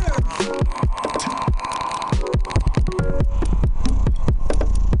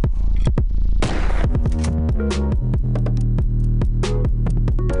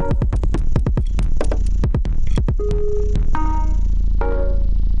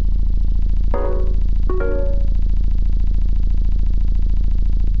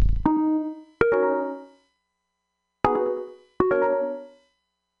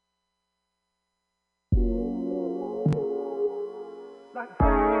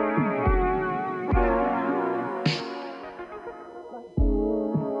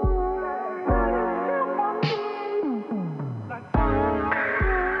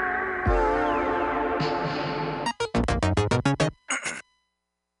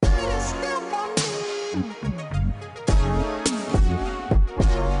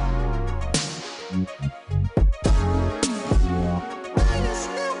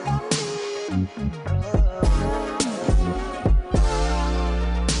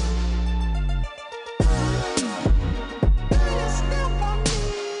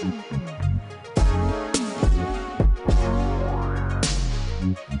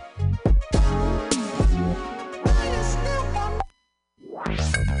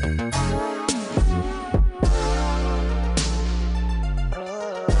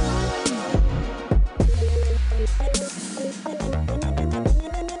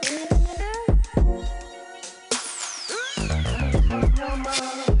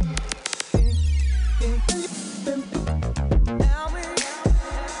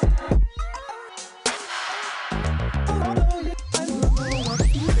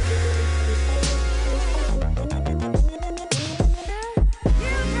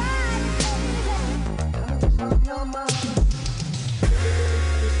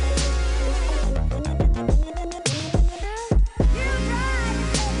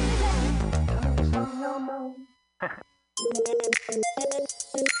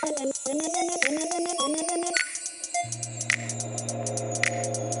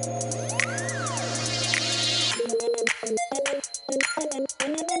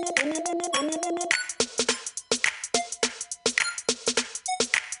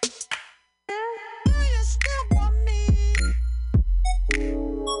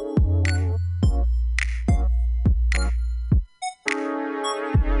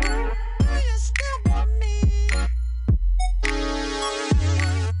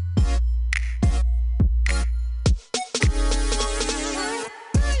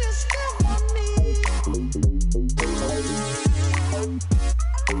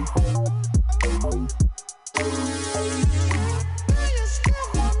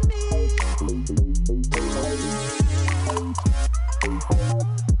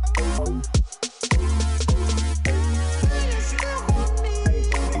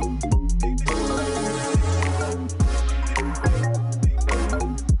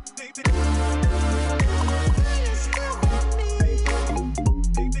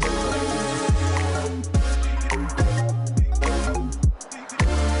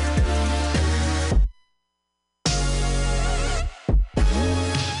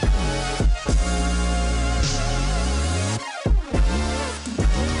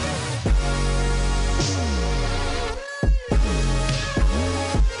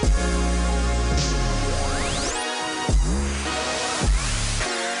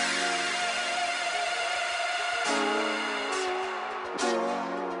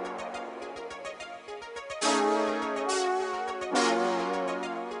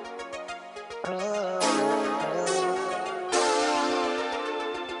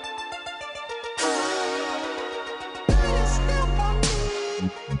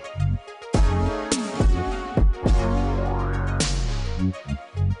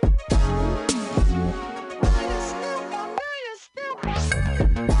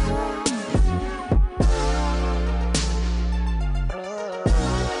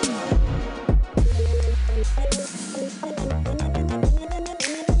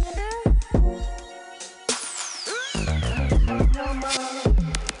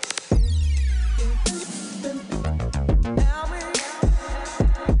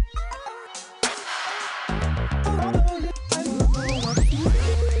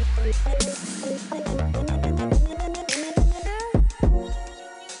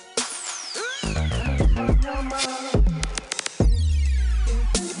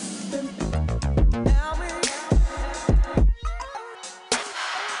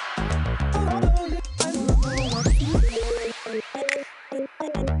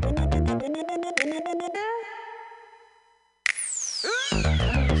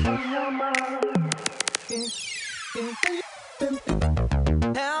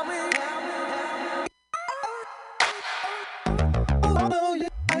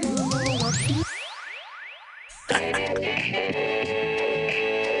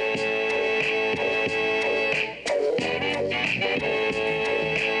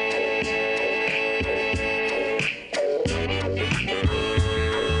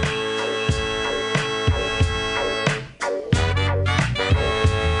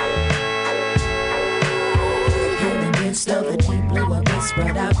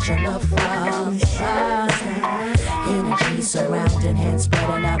 Spread out your love for us. Energy surrounding, hands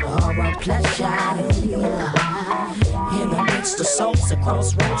spreading out the horror pleasure. In the midst of souls at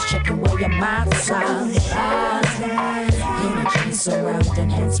crossroads, checking where your mind's at. Energy surrounding,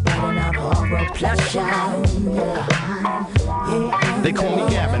 hands spreading out the horror pleasure. They call me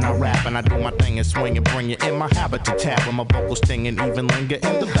Gavin, I rap and I do my thing and swing and bring it in my habit to tap when my vocals sting and even linger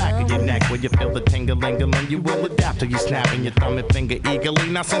in the back of your neck where you feel the tingle-ling-a-ling. You will adapt to you snapping your thumb and finger eagerly.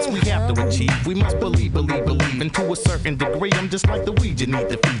 Now since we have to achieve, we must believe, and to a certain degree. I'm just like the weed you need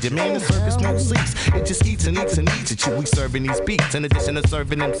to feed you. Man, the circus won't cease. It just eats and eats and eats at you. We serving these beats in addition to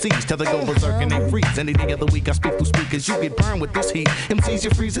serving MCs till they go berserk and they freeze. Any day of the week I speak through speakers. You get burned with this heat. MCs,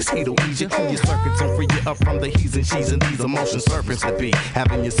 you freeze this heat will ease you through your circuits and free you up from the he's and she's and these emotion serpents to be.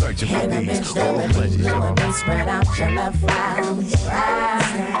 Having you searching for these oral pleasures, y'all. Spread out your love fires.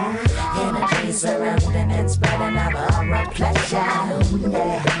 Energy surrounding and spreading out our pleasure.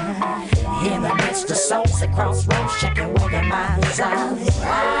 In the midst of souls at crossroads, checking where your minds are.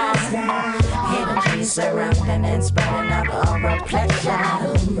 Energy surrounding and spreading out our pleasure.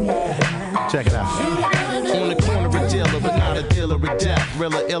 Check it out. On the corner of dealer, but not a dealer of death.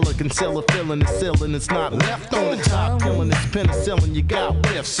 Realer, iller, concealer, feeling the ceiling. It's not left on the top, killing this penicillin. You got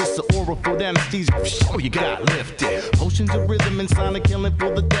whiffs. It's the oral food anesthesia. Sure, you got lifted. Potions of rhythm and sonic killing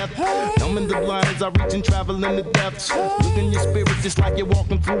for the death. Numbing the blind as I reach and travel in the depths. Looking your spirit just like you're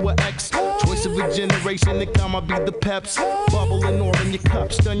walking through an X. Choice of a generation to come, I'll be the peps. Bubbling all in your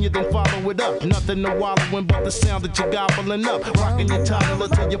cup. Stun you, then follow it up. Nothing to wallowing but the sound that you're gobbling up. Rocking your toddler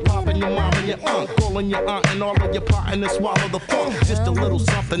till you're popping your mom and your aunt. Calling your aunt and all of your plotting to swallow the funk. Just a little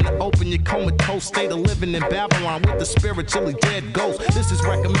something to open your comatose state of living in Babylon with the spiritually dead ghost. This is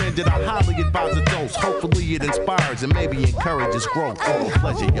recommended, I highly advise a dose. Hopefully it inspires and maybe encourages growth. Oral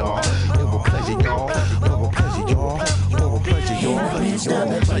pleasure, y'all. Oral pleasure, y'all. Oral pleasure, y'all. Oral pleasure, y'all.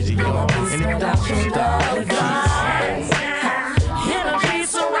 Oral pleasure, y'all. And it don't stop. Energy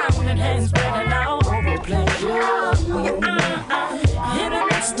surrounding and spreading out oral pleasure. In the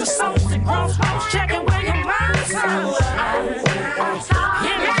midst of souls and crossroads, checking where your mind's are.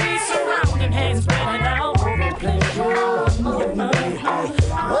 Energy surrounding and spreading out oral pleasure.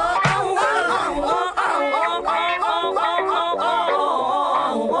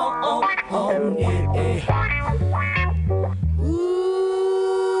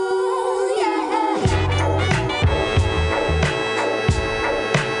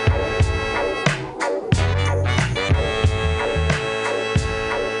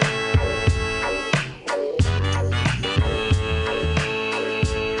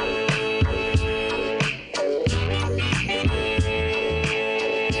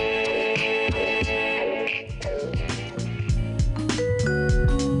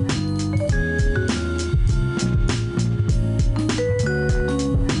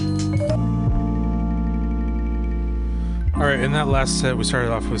 In that last set, we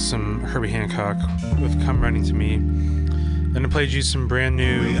started off with some Herbie Hancock with Come Running to Me. Then I played you some brand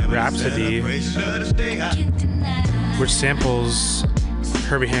new Rhapsody, which samples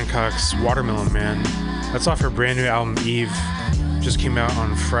Herbie Hancock's Watermelon Man. That's off her brand new album Eve, just came out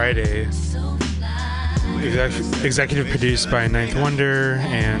on Friday. Executive produced by Ninth Wonder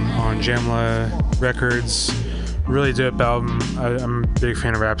and on Jamla Records. Really dope album. I'm a big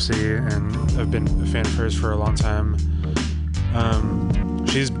fan of Rhapsody and I've been a fan of hers for a long time.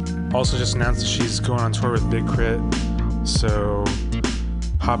 She's also just announced that she's going on tour with Big Crit, so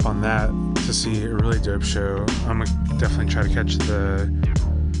hop on that to see a really dope show. I'm gonna definitely try to catch the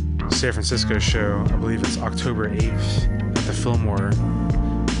San Francisco show. I believe it's October 8th at the Fillmore.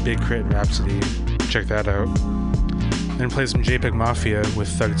 Big Crit and Rhapsody. Check that out. Then play some JPEG Mafia with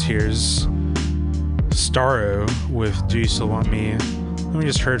Thug Tears. Starro with Do You Still Want Me? And we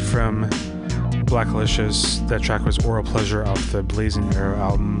just heard from Blacklicious. That track was Oral Pleasure off the Blazing Arrow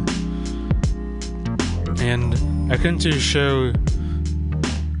album. And I couldn't do a show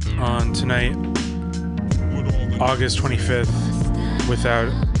on tonight, August 25th, without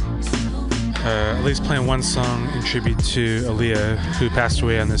at least playing one song in tribute to Aaliyah, who passed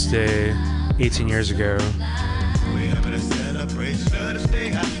away on this day 18 years ago.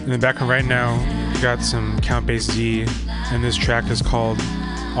 In the background right now, we got some Count Bass D, and this track is called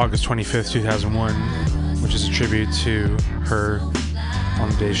August 25th, 2001, which is a tribute to her on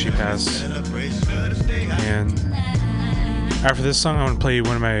the day she passed. And after this song, I want to play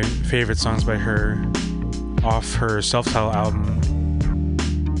one of my favorite songs by her off her self-titled album.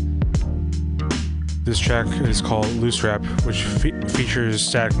 This track is called Loose Rap, which features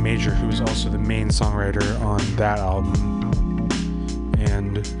Static Major, who is also the main songwriter on that album.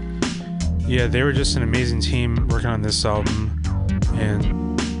 And yeah, they were just an amazing team working on this album, and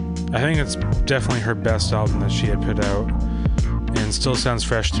I think it's definitely her best album that she had put out, and still sounds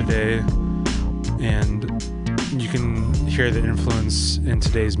fresh today, and you can hear the influence in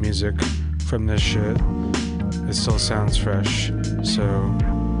today's music from this shit. It still sounds fresh, so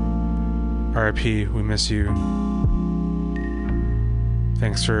RIP, we miss you.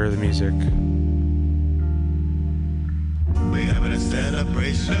 Thanks for the music.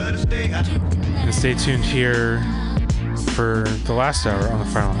 And stay tuned here for the last hour on the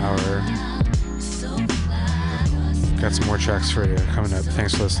final hour. Got some more tracks for you coming up.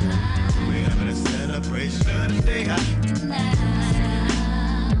 Thanks for listening.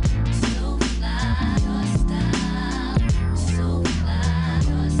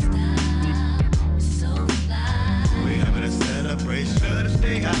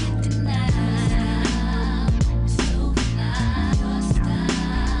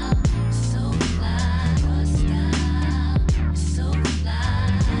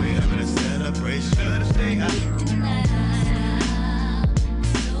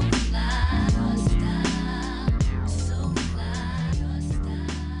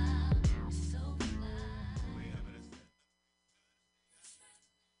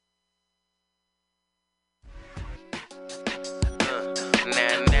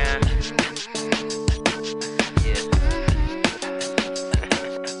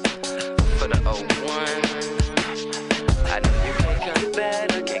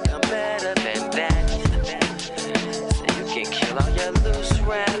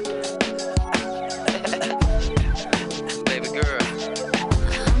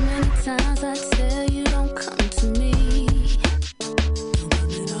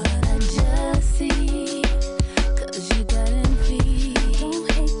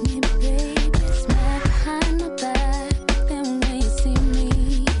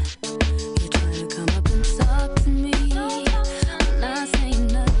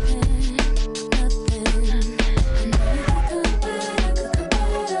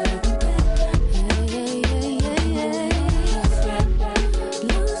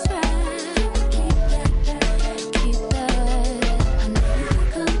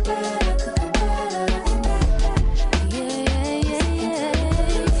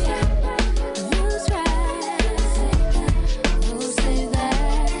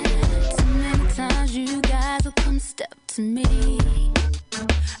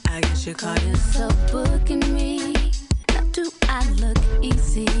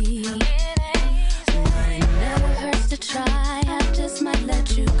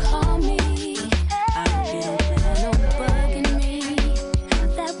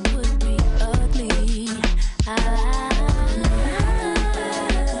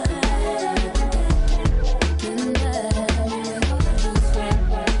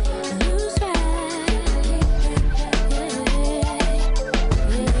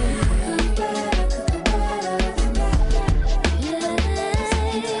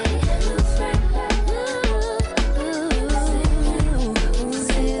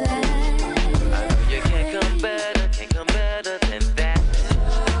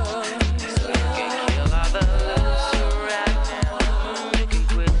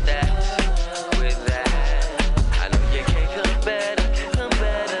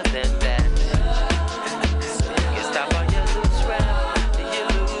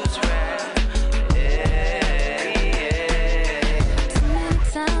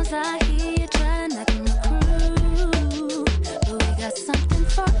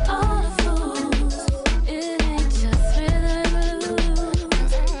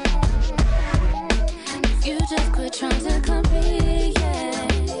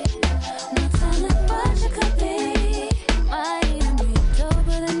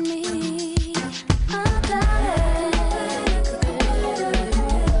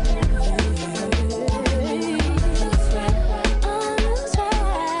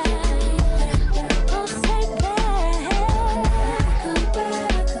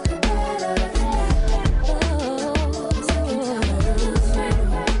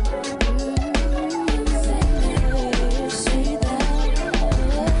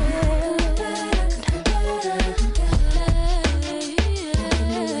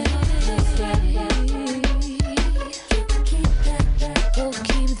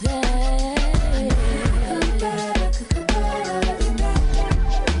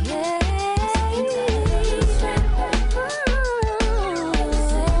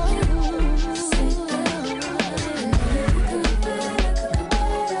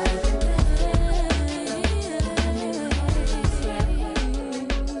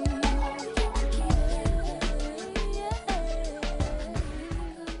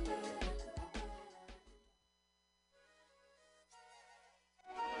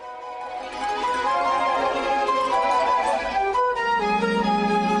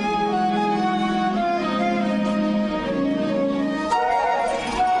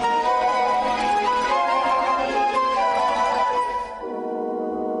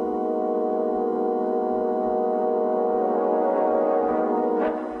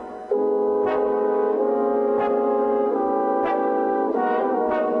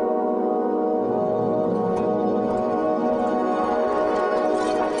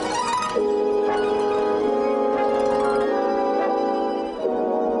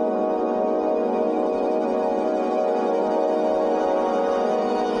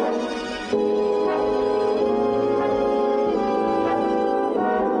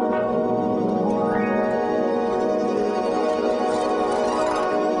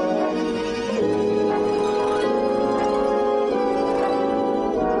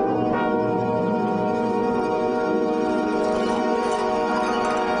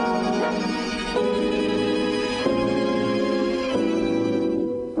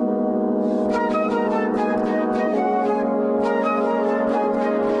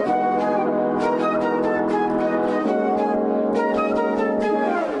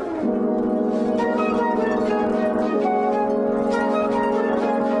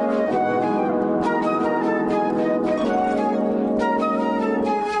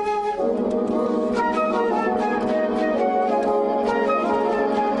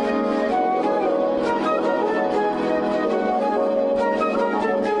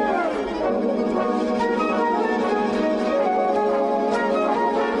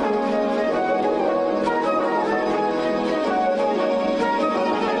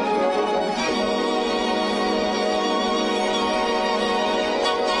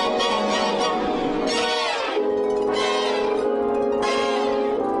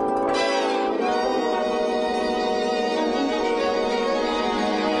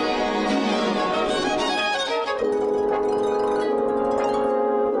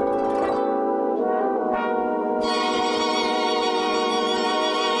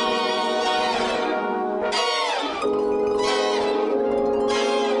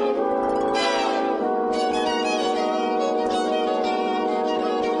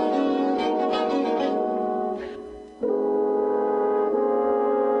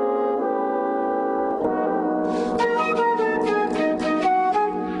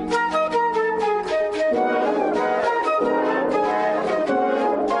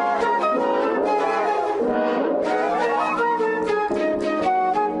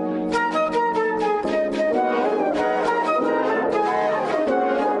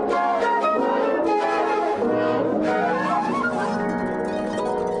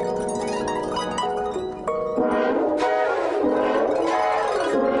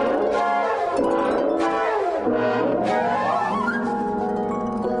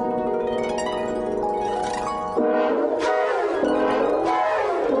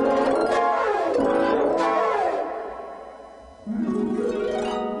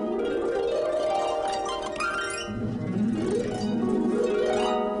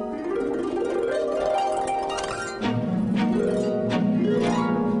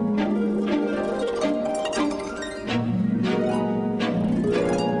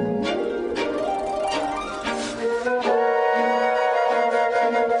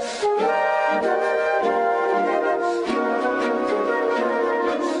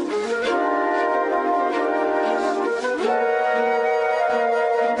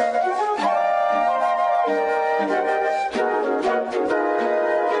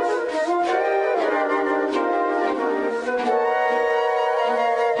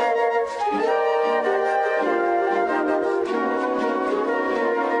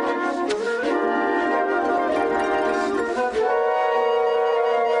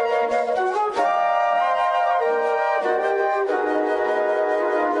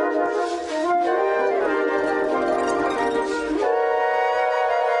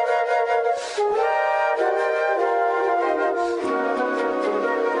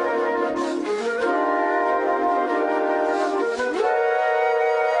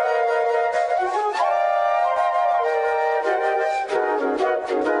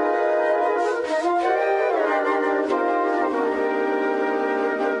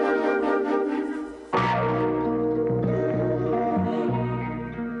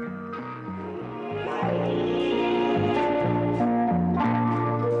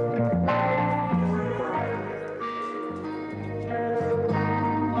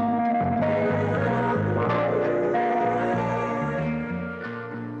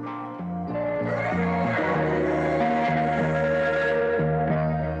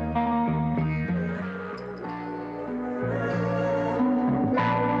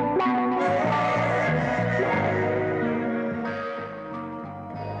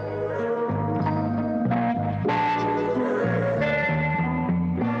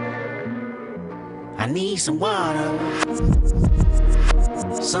 some water.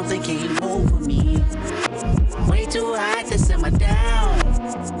 Something came over me. Way too hot to simmer down.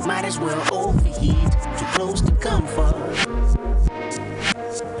 Might as well overheat. Too close to comfort.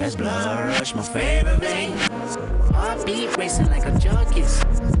 As blood rush my favorite vein. Heartbeat racing like a junkies.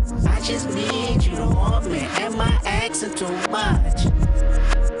 I just need you to want me. Am I asking too much?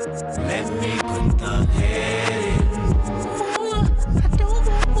 Let me put the head in. Ooh, I don't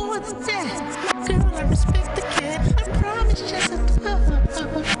want more than that. Girl, I respect the cat. I promise just a touch.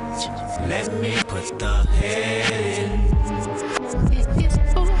 Let me put the head in. It's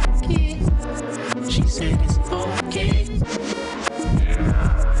okay. She said it's okay.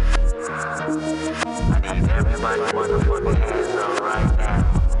 I need everybody motherfucking hands up right now.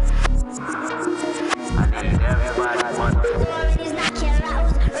 I need everybody motherfucking.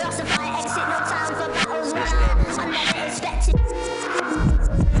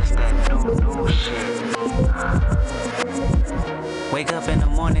 Wake up in the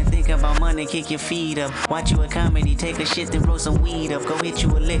morning, think about money, kick your feet up. Watch you a comedy, take a shit, then roll some weed up. Go hit you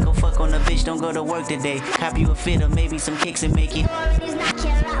a lick, go fuck on a bitch, don't go to work today. Cop you a fit or maybe some kicks and make it.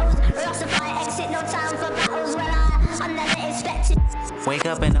 Wake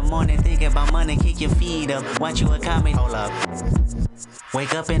up in the morning, think about money, kick your feet up. Watch you a comedy, hold up.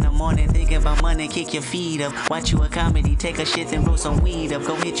 Wake up in the morning, thinking about money, kick your feet up. Watch you a comedy, take a shit, then roll some weed up.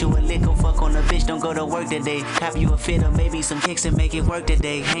 Go hit you a lick, go fuck on a bitch, don't go to work today. Cop you a fit or maybe some kicks and make it work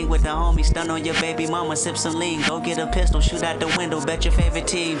today. Hang with the homies, stun on your baby mama, sip some lean. Go get a pistol, shoot out the window, bet your favorite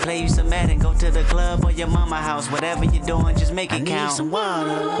team. Play you some Madden, go to the club or your mama house. Whatever you're doing, just make it count. I need some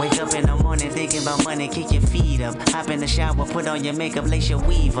water. Wake up in the morning, thinking about money, kick your feet up. Hop in the shower, put on your makeup, lace your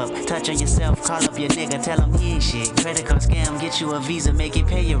weave up. Touch on yourself, call up your nigga, tell him he ain't shit. Credit card scam, get you a visa, make it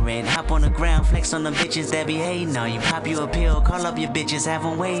pay your rent. Hop on the ground, flex on the bitches that be hating on you. Pop you a pill, call up your bitches, have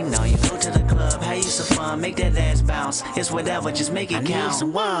them waiting on you. Go to the club, have you some fun, make that ass bounce. It's whatever, just make it count. I need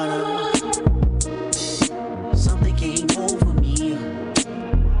some water. Something came over me.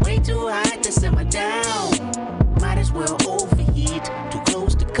 Way too hot to simmer down. Might as well overheat. Too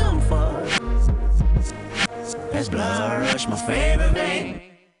close to comfort. As blood rush my favorite vein.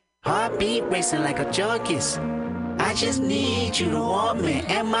 Heartbeat racing like a junkie's. I just need you to want me.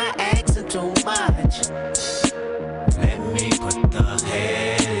 Am I asking too much? Let me put the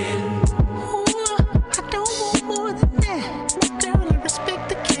head in. Ooh, I don't want more than that. Girl, I respect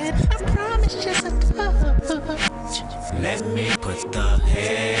the cat. I promise just a touch. Let me put the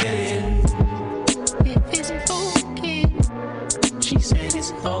head in. If it's okay. She said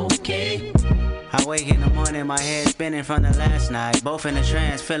it's okay. I wake in the morning, my head spinning from the last night. Both in a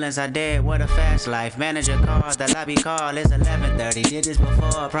trance, feelings are dead, what a fast life. Manager calls, the lobby call, it's 11:30. Did this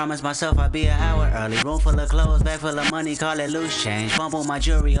before, promised myself I'd be an hour early. Room full of clothes, bag full of money, call it loose change. Fumble my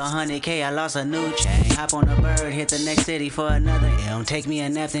jewelry, 100K, I lost a new chain. Hop on a bird, hit the next city for another M. Take me a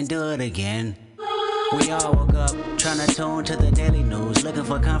nap, then do it again. We all woke up, tryna tune to the daily news. Looking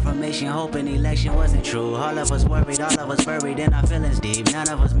for confirmation, hoping election wasn't true. All of us worried, all of us buried in our feelings deep. None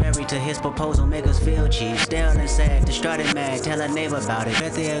of us married to his proposal, make us feel cheap. Stale and sad, distraught mad, tell a neighbor about it.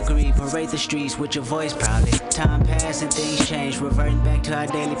 Bet they agree, parade the streets with your voice proudly. Time passed and things changed, reverting back to our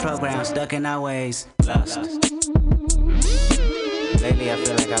daily program, stuck in our ways. Lust. Lately I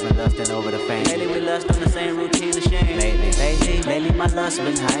feel like I've been lusting over the fame. Lately we lust on the same routine of shame. Lately my lust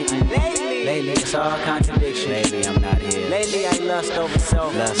been heightened. Lately it's all contradiction. Lately I'm not here. Lately I lust over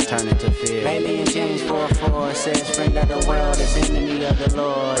self. Lust turn into fear. Lately in James 4:4 says, friend of the world is enemy of the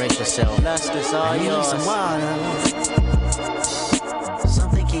Lord. Brace yourself. Lust is all yours. I need some water.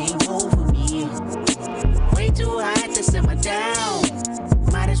 Something came over me. Way too hot to simmer down.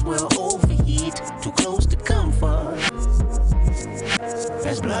 Might as well overheat. Too close to comfort.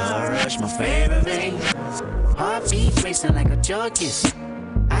 As blood rush my favorite vein. Heartbeat racing like a junkie's.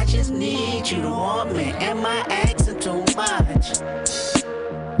 I just need you to want me. Am I asking too much?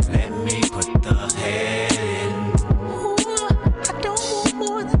 Let me put the head in. Ooh, I don't want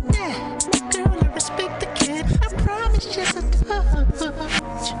more than that. Girl, I respect the cat. I promise just a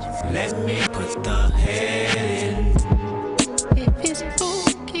touch. Let me put the head in. If it's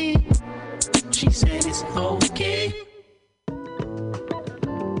okay. She said it's okay.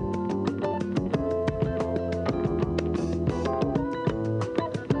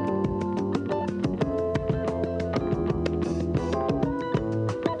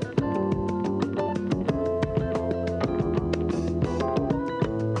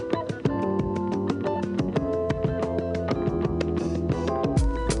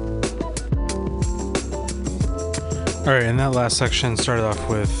 Alright, and that last section started off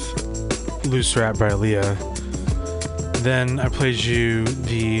with Loose Rap by Leah. Then I played you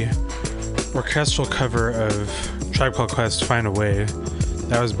the orchestral cover of Tribe Called Quest, Find a Way.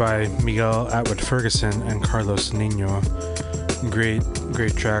 That was by Miguel Atwood Ferguson and Carlos Nino. Great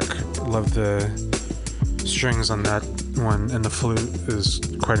track. Love the strings on that one, and the flute is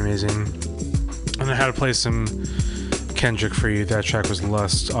quite amazing. And I had to play some Kendrick for you. That track was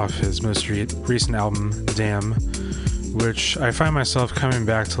Lust off his most recent album, Damn, which I find myself coming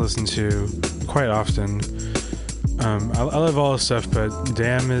back to listen to quite often. I love all the stuff, but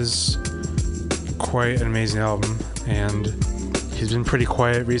Damn is quite an amazing album, and he's been pretty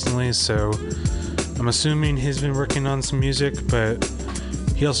quiet recently, so I'm assuming he's been working on some music, but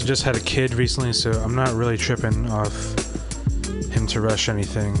he also just had a kid recently, so I'm not really tripping off him to rush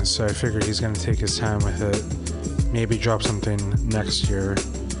anything, so I figured he's going to take his time with it, maybe drop something next year.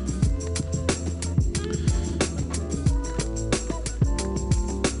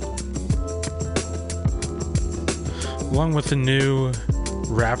 Along with the new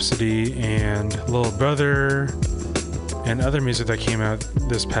Rhapsody and Little Brother and other music that came out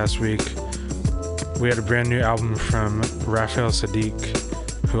this past week, we had a brand new album from Raphael Sadiq,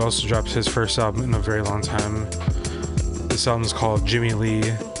 who also dropped his first album in a very long time. This album is called Jimmy Lee,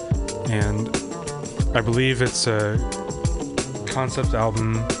 and I believe it's a concept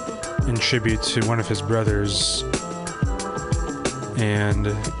album in tribute to one of his brothers. And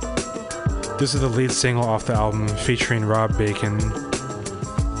this is the lead single off the album featuring Rob Bacon,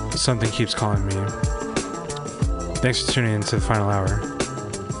 Something Keeps Calling Me. Thanks for tuning in to The Final Hour.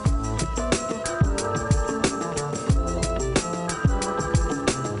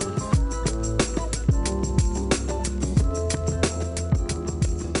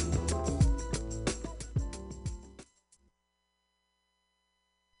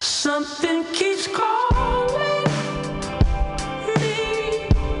 Something keeps calling me.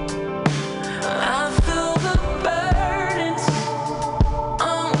 I feel the burdens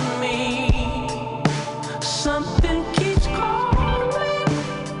on me. Something keeps calling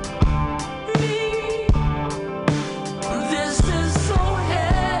me. This is so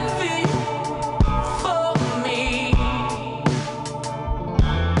heavy for me.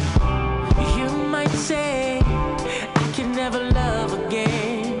 You might say I can never love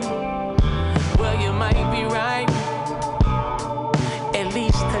again. Well, you might be right, at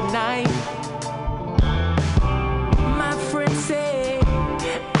least tonight. My friends say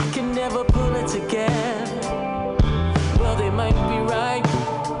I can never pull it together. Well, they might be right,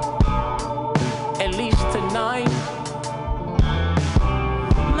 at least tonight.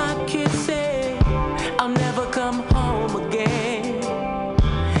 My kids say I'll never come home again.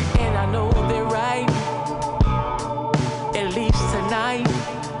 And I know they're right, at least tonight.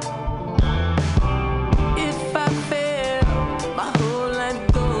 If I fail, my whole life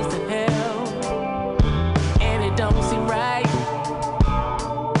goes to hell. And it don't seem right.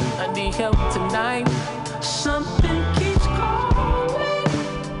 I need help tonight. Something keeps calling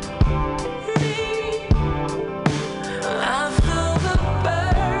me. I feel the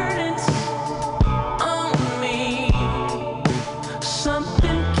burdens on me.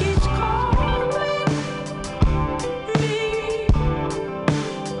 Something keeps calling me.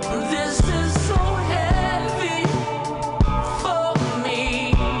 This is so heavy for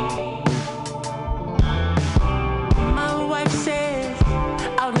me. My wife says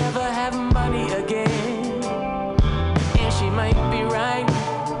I'll never have money again, and she might be right.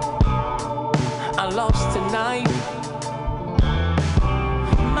 I lost tonight.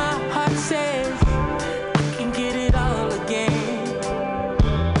 My heart says I can get it all again,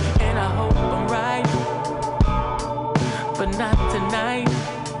 and I hope I'm right, but not tonight.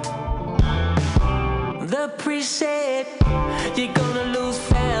 The priest said you're gonna lose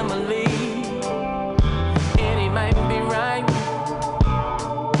family, and he might be right,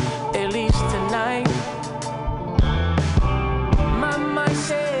 at least tonight. My mind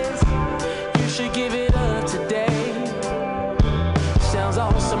says you should give it up today. Sounds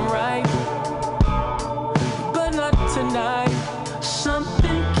awesome, right? But not tonight.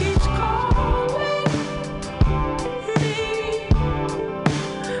 Something keeps calling me.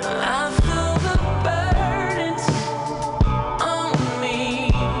 I feel the burdens on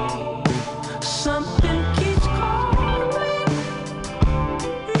me. Something keeps calling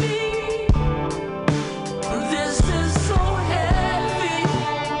me. This is so heavy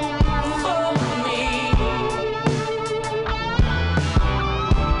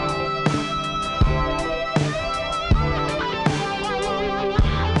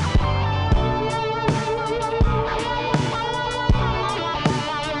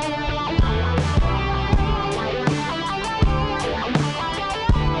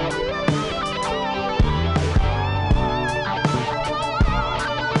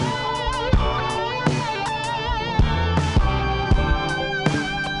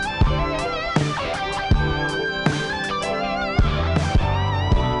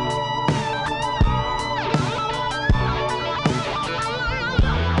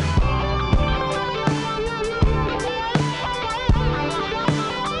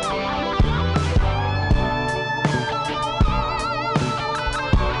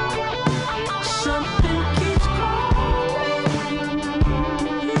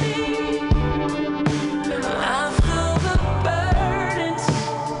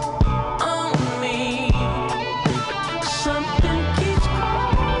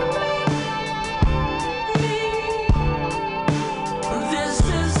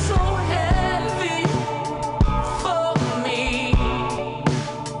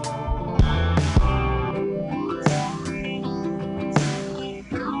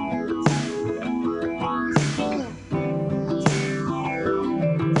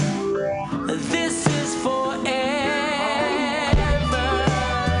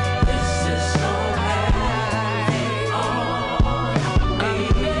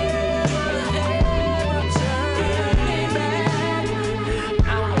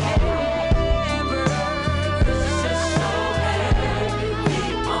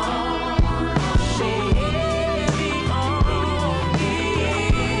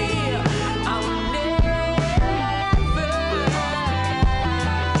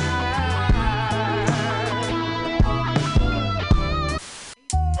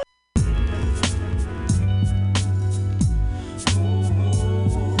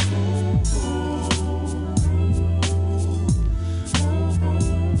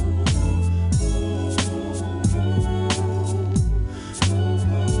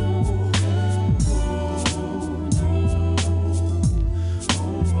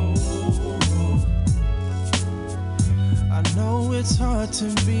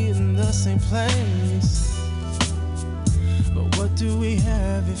place. But what do we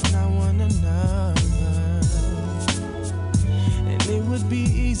have if not one another? And it would be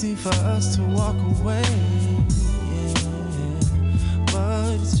easy for us to walk away, yeah.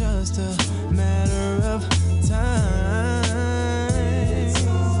 But it's just a matter of time. It's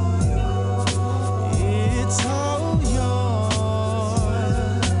all yours. It's all yours.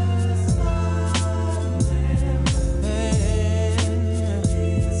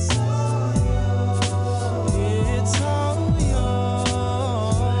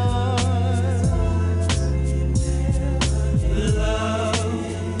 Love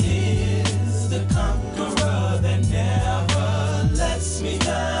is the conqueror that never lets me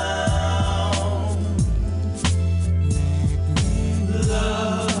down.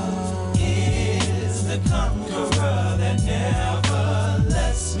 Love is the conqueror that never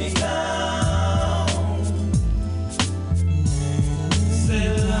lets me down. Say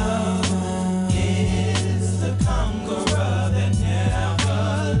love is the conqueror that never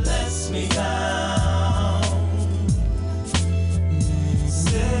lets me down.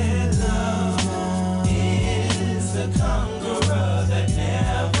 Say love is the conqueror that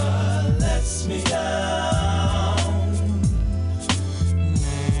never lets me down.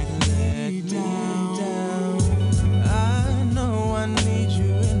 I know I need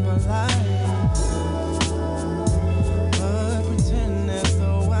you in my life, but pretend as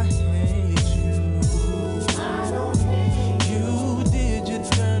though I hate you. You did your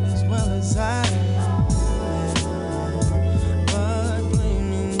dirt as well as I, but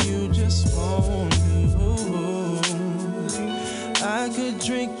blaming you just won't do. I could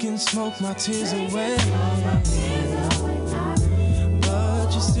drink and smoke my tears away,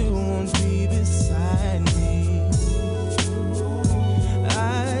 but you still won't be beside me.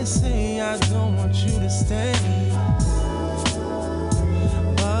 I say I don't want you to stay,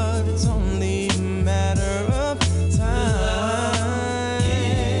 but it's only a matter of time.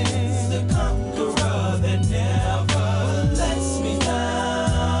 It's the conqueror that never lets me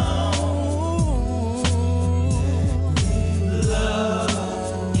down. Love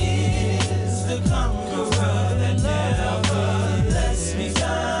is the conqueror that never lets me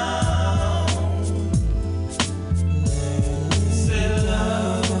down. Say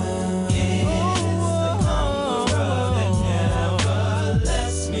love is the conqueror that never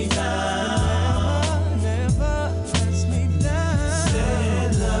lets me down. Never lets me down. Say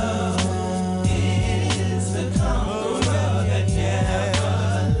love is the conqueror that never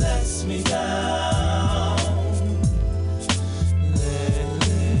lets me down.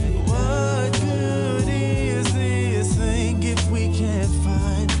 What good is this thing if we can't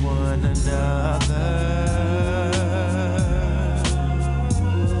find one another?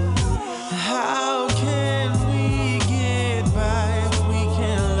 How can we get by if we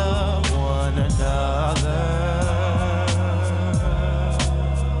can't love one another?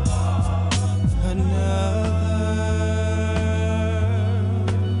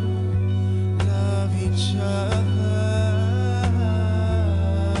 Love each other.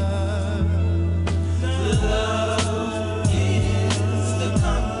 Love is the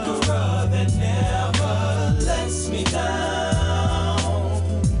conqueror that never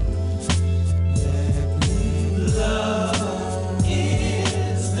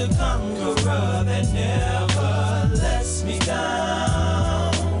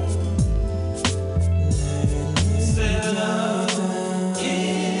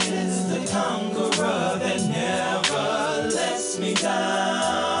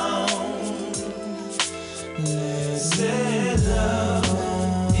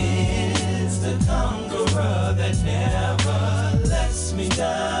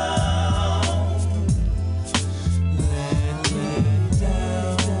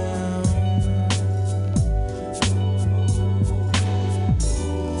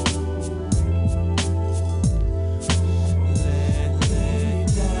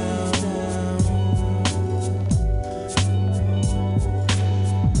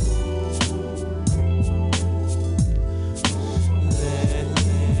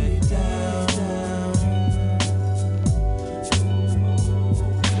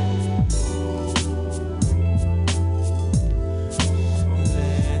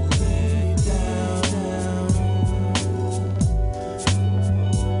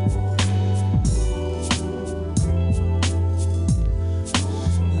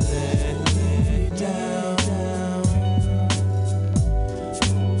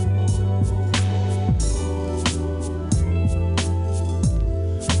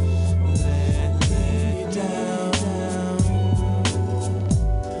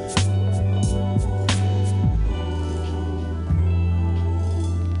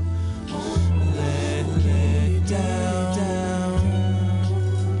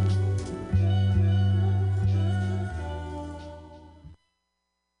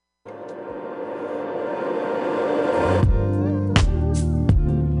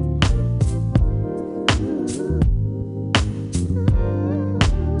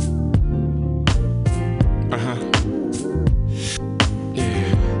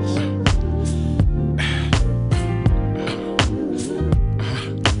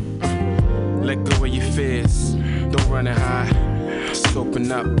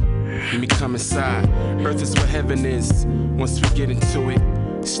let me come inside. Earth is where heaven is. Once we get into it,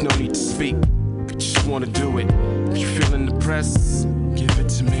 there's no need to speak. I just wanna do it. If you're feeling depressed, give it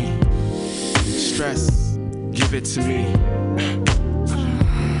to me. Stress, give it to me.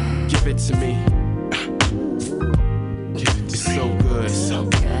 Give it to me. It's so good, so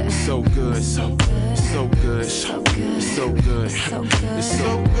good, so good, so good, so good, so good, so good, it's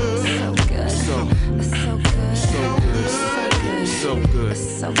so good, so good, so good,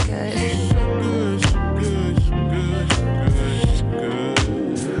 so good.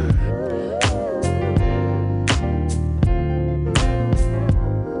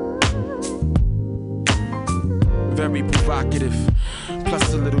 Very provocative,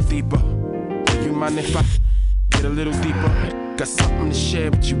 plus a little deeper. Do you mind if I get a little deeper? Got something to share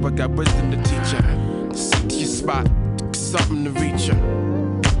with you, I got wisdom to teach you. Sit to your spot, something to reach you.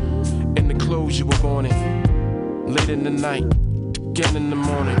 In the clothes you were born in, late in the night, again in the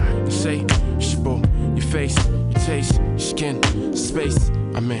morning. You say, Shabo, your face, your taste, your skin, space.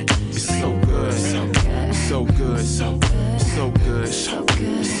 I mean, it's so good, so good, so good, so good, so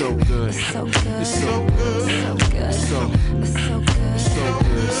good, so good, so good, it's so good, so good, so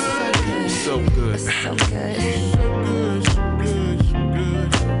good, so good, so good.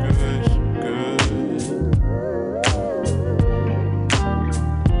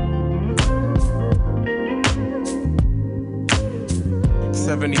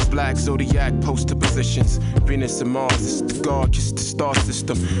 These black zodiac poster positions. Venus and Mars, it's the God, just the star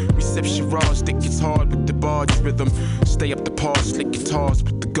system. Reception raws, think it's hard with the barge rhythm. Stay up the par, slick guitars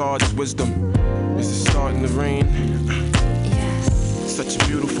with the God's wisdom. Is it starting to rain? Yes. Such a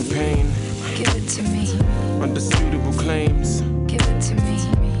beautiful pain. Give it to me. Undisputable claims. Give it to me.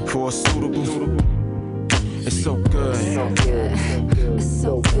 For a suitable. It's so good. It's so good. It's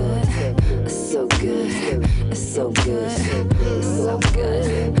so good. It's so good. It's so good. It's so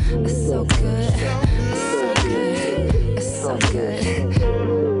good. It's so good. It's so good. It's so good.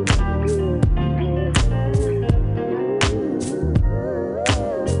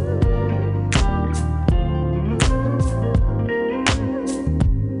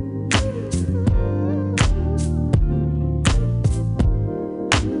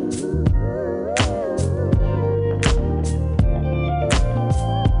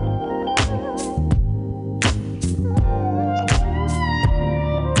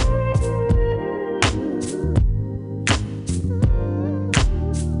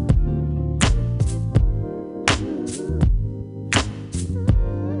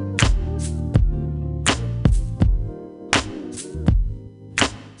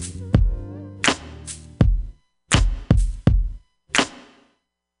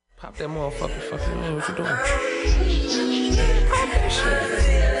 Pop that motherfucker, fucking man, what you doing? Pop that shit.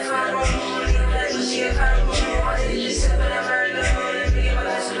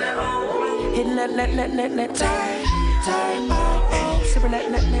 Hitting that, sipping that,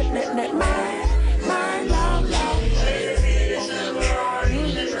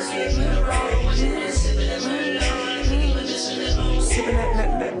 sipping that.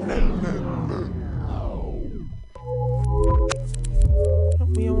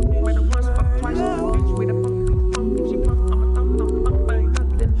 We on this. Made it once, fuck twice. Bitch, we the funk. If she plump, I'm a thump, ain't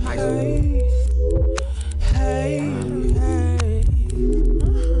nothing nice. Hey.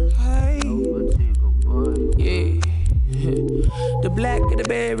 Yeah. The black of the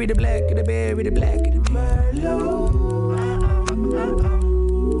berry, the black of the berry, the black of the Merlot.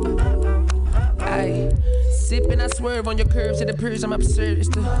 Aye. Sipping, I swerve on your curves, it appears I'm absurd. It's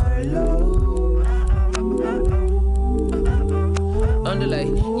the underlay.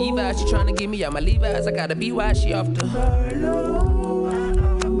 Eva, she tryna get me out my Levi's. I gotta be wise, she off the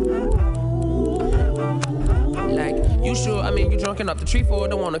like, you sure? I mean, you drunken off the tree for it,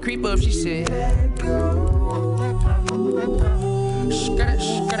 don't wanna creep up, she said. I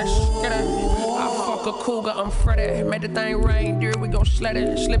fuck a cougar, I'm Freddy. Made the thing rain, dear, we gon' sled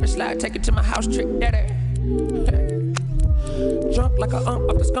it. Slip and slide, take it to my house, trick daddy. Drunk like a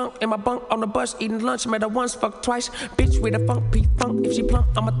off the skunk in my bunk on the bus, eating lunch, made her once, fuck twice. Bitch with a funk, P-funk, if she plump,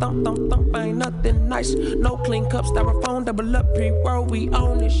 I'm a thump, ain't nothing nice. No clean cup, styrofoam, double up, pre-roll, we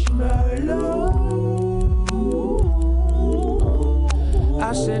own this.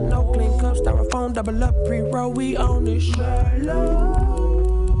 I said no clean cup, styrofoam, double up, pre-roll, we own this.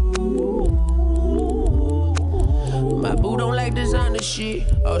 My boo don't like designer shit.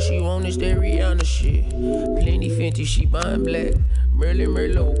 All she want is that Rihanna shit. Plenty Fenty, she buying black. Merlin,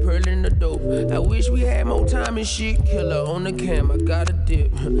 Merlot, pearl in the dope. I wish we had more time and shit. Killer on the cam, I gotta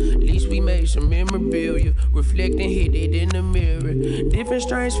dip. At least we made some memorabilia. Reflect and hit it in the mirror. Different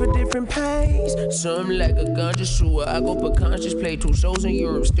strains for different pains. Some like a ganja sewer. I go per conscious, play 2 shows in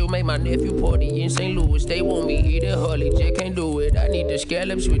Europe. Still make my nephew party in St. Louis. They want me here to Harley, J can't do it. I need the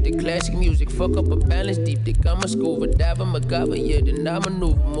scallops with the classic music. Fuck up a balance, deep dick, I'm a scuba diver, MacGyver, yeah, then I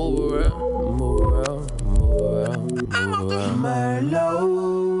maneuver, move around, move around, move around. I'm up there,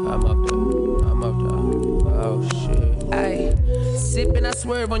 Merlot. I'm up there, oh shit. Ayy, sippin', I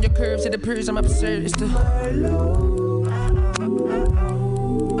swerve on your curves to the peers, I'm absurd, it's the Merlot.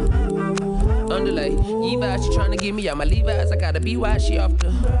 Underlay, Levi's, she tryna get me out my Levi's, I gotta be wise, she off the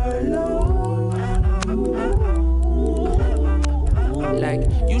Merlot. Like,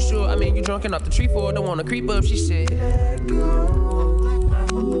 you sure? I mean, you drunk and off the tree for it, don't wanna creep up, she said. Let go.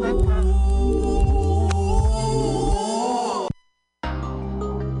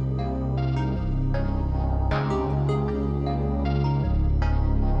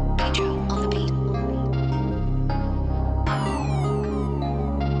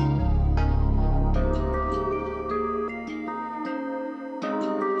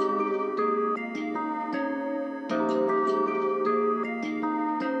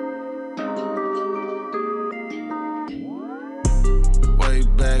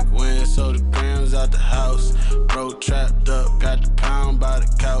 Trapped up, got the pound by the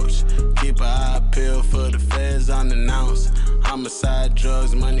couch. Keep an eye peeled for the feds unannounced. Homicide,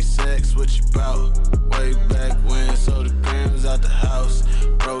 drugs, money, sex, what you bout? Way back when, so the grams out the house.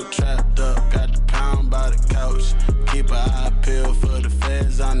 Broke, trapped up, got the pound by the couch. Keep an eye peeled for the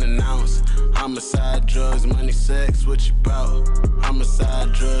feds unannounced. Homicide, drugs, money, sex, what you bout?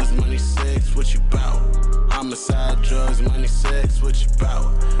 Homicide, drugs, money, sex, what you bout? Homicide, drugs, money, sex, what you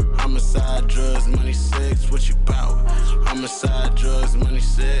bout? Homicide, drugs, money, sex, what you bout? Homicide, drugs, money,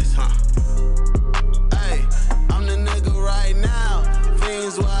 sex, huh? Hey, I'm the nigga right now.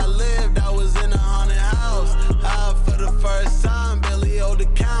 Fiends where I lived, I was in a haunted house. High for the first time, barely hold the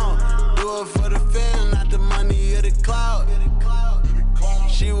count. Do it for the fame, not the money or the clout.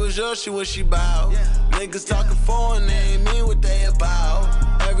 She was yours, she what she bout. Niggas talking foreign, they ain't mean what they about.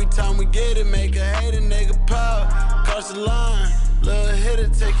 Every time we get it, make a hate a nigga proud. Cross the line, little hitter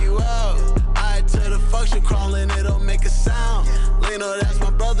take you out. I to the function, crawling, it don't make a sound. Leno, that's my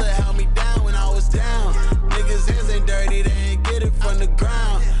brother, held me down when I was down. Niggas' hands ain't dirty, they ain't get it from the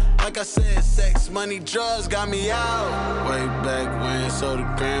ground. Like I said, sex, money, drugs got me out. Way back when, so the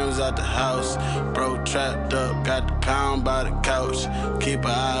grams out the house. Broke, trapped up, got the pound by the couch. Keep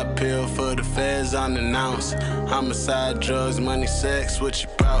an eye peeled for the feds unannounced. Homicide, drugs, money, sex, what you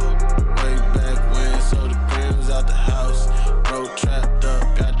bout? Way back when, so the grams out the house. Broke, trapped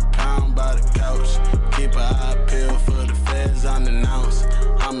up, got the pound by the couch. Keep an eye peeled for the feds unannounced.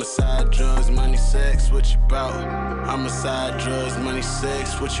 Homicide, drugs, money, sex, what you bout? Homicide, drugs, money,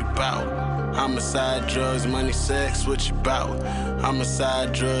 sex, what you bout? Homicide, drugs, money, sex, what you bout?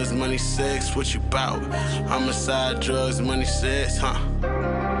 Homicide, drugs, money, sex, what you bout? Homicide, drugs, money, sex, huh?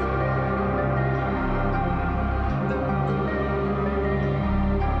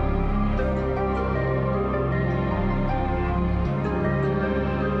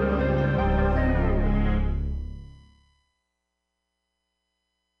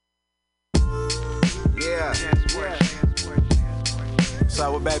 What's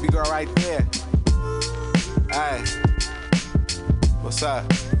up with baby girl right there? Hey, what's up?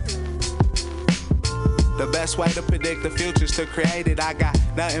 The best way to predict the future's to create it. I got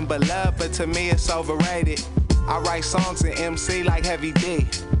nothing but love, but to me it's overrated. I write songs in MC like Heavy D.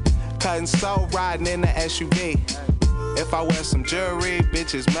 Cutting soul, riding in the SUV. If I wear some jewelry,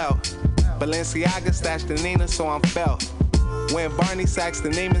 bitches melt. Balenciaga stashed the Nina, so I'm felt. When Barney sacks the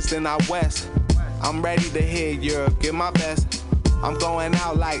Neiman's, then I west. I'm ready to hit Europe, give my best. I'm going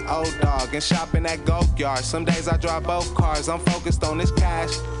out like old dog and shopping at Golf Yard. Some days I drive both cars, I'm focused on this cash.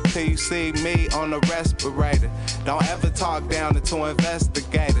 Till you see me on the respirator. Don't ever talk down to 2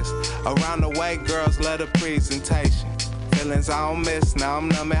 investigators. Around the way, girls love the presentation. Feelings I don't miss, now I'm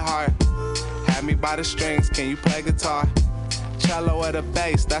numb at heart. Had me by the strings, can you play guitar? Cello or the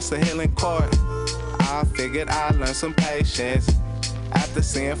bass, that's a healing chord. I figured I'd learn some patience. After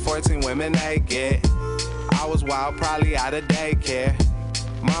seeing 14 women naked, I was wild, probably out of daycare.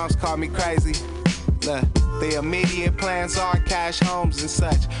 Moms called me crazy. Look, the immediate plans are cash homes and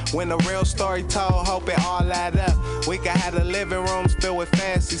such. When the real story told, hope it all add up. We could have the living rooms filled with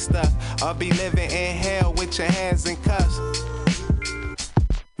fancy stuff, or be living in hell with your hands in cuffs.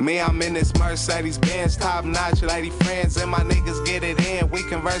 Me, I'm in this Mercedes Benz, top notch, lady friends, and my niggas get it in. We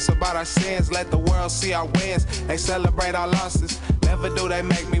converse about our sins, let the world see our wins. They celebrate our losses, never do they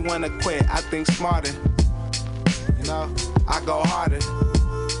make me wanna quit. I think smarter, you know, I go harder.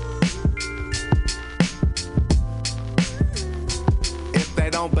 If they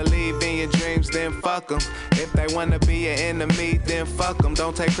don't believe in your dreams, then fuck them. If they wanna be an enemy, then fuck them.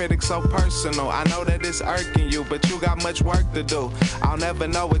 Don't take critics so personal. I know that it's irking you, but you got much work to do. I'll never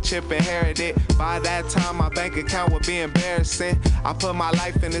know what Chip inherited. By that time, my bank account would be embarrassing. I put my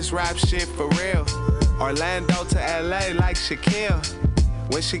life in this rap shit for real. Orlando to LA like Shaquille.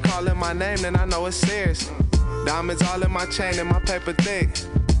 When she calling my name, then I know it's serious. Diamonds all in my chain and my paper thick.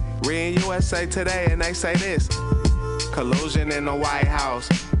 Reading USA Today and they say this. Collusion in the White House.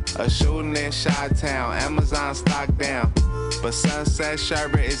 A shooting in Chi-Town, Amazon stock down. But Sunset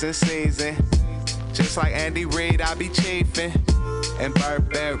Sherbet is in season. Just like Andy Reid, I be chiefin'. And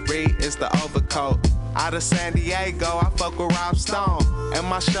Burberry is the overcoat. Out of San Diego, I fuck with Rob Stone. And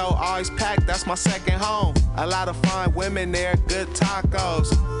my show always packed, that's my second home. A lot of fine women there, good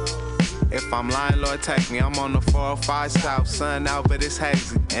tacos. If I'm lying, Lord, take me. I'm on the 405 South, sun out, but it's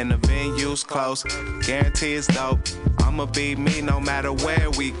hazy. And the venue's close, guarantee it's dope. I'ma be me no matter where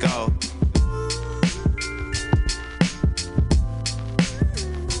we go.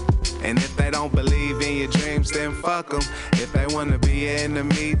 And if they don't believe in your dreams, then fuck them. If they wanna be an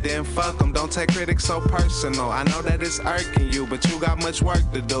enemy, then fuck them. Don't take critics so personal. I know that it's irking you, but you got much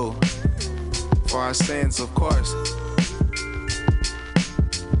work to do. For our sins, of course.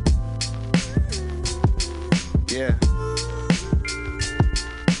 Yeah.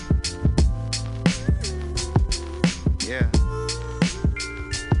 Yeah.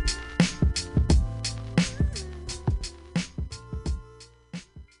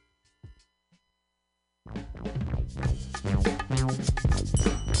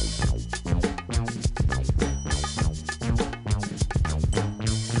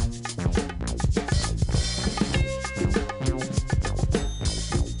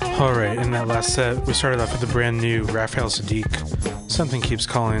 Alright, in that last set, we started off with the brand new Raphael Sadiq, Something Keeps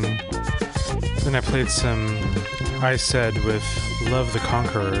Calling. Then I played some I Said with Love the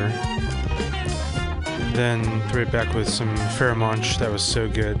Conqueror. Then right back with some Pheromonch, that was so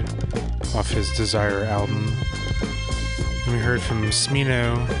good, off his Desire album. And we heard from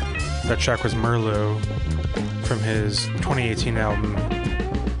Smino, that track was Merlot, from his 2018 album,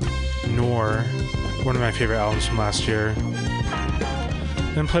 Noir, one of my favorite albums from last year.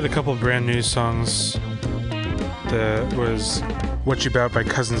 Then played a couple brand new songs. That was What You Bout by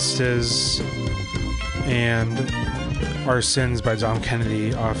Cousin Stiz and Our Sins by Dom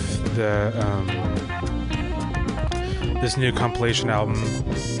Kennedy off the this new compilation album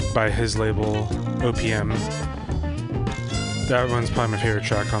by his label OPM. That one's probably my favorite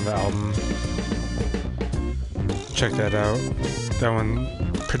track on the album. Check that out. That one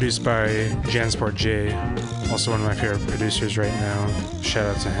produced by Jansport J, also one of my favorite producers right now. Shout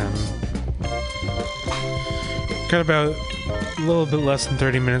out to him. Got about a little bit less than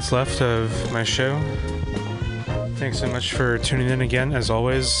 30 minutes left of my show. Thanks so much for tuning in again, as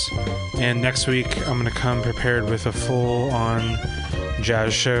always. And next week, I'm going to come prepared with a full-on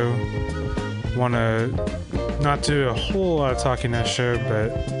jazz show. Want to not do a whole lot of talking that show,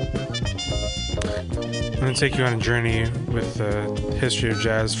 but I'm going to take you on a journey with the history of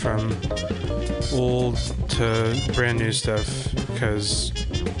jazz from old to brand new stuff, because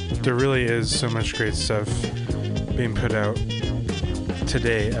there really is so much great stuff being put out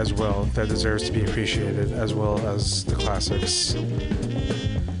today as well that deserves to be appreciated, as well as the classics.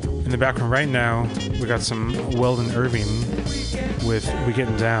 In the background right now, we got some Weldon Irving with We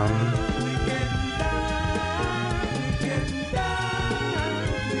Getting Down.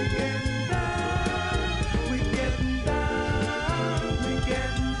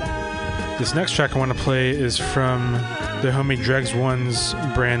 This next track I want to play is from the homie Dregs One's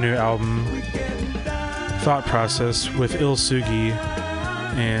brand new album, Thought Process, with Il Sugi.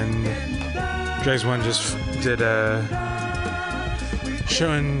 And Dregs One just did a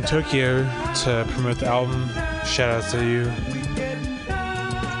show in Tokyo to promote the album. Shout out to you.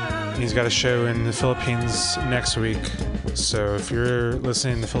 He's got a show in the Philippines next week. So if you're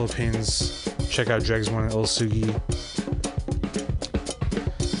listening in the Philippines, check out Dregs One and Il Sugi.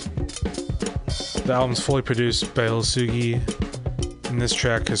 The album's fully produced by Il Sugi, and this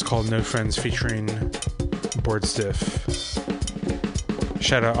track is called No Friends featuring Board Stiff.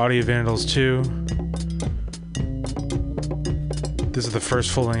 Shout out Audio Vandals 2. This is the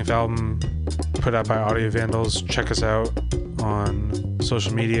first full-length album put out by Audio Vandals. Check us out on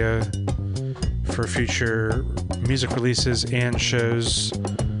social media for future music releases and shows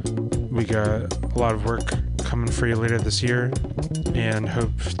we got a lot of work coming for you later this year, and hope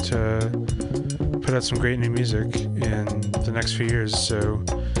to put out some great new music in the next few years. So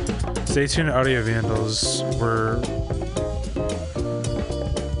stay tuned to Audio Vandals. We're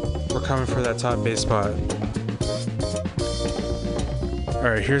coming for that top bass spot.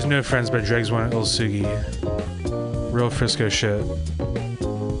 Alright, here's No Friends by Dregs One Il Sugi. Real Frisco shit.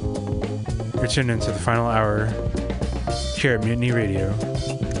 You're tuned into the final hour here at Mutiny Radio.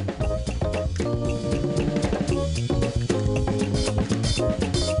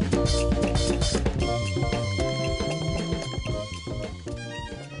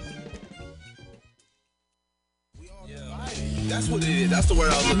 That's what it is. That's the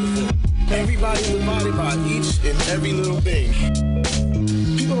word I was looking for. Everybody was divided by each and every little thing.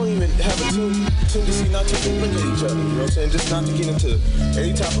 People don't even have a tendency not to look at each other, you know what I'm saying? Just not to get into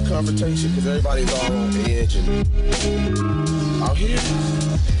any type of confrontation because everybody's all on edge. And out here,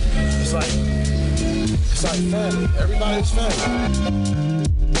 it's like family. Everybody's family.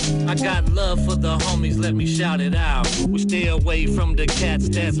 I got love for the homies, let me shout it out. We stay away from the cats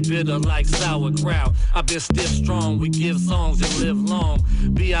that's bitter like sauerkraut. I've been stiff strong, we give songs and live long.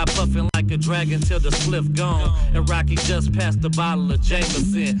 B.I. puffin' like a dragon till the spliff gone. And Rocky just passed the bottle of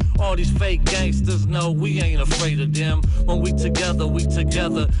Jameson. All these fake gangsters know we ain't afraid of them. When we together,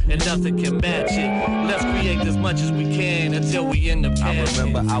 and nothing can match it. Let's create as much as we can until we end up catching. I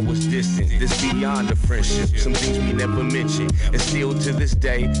remember I was distant, this beyond a friendship. Some things we never mentioned, and still to this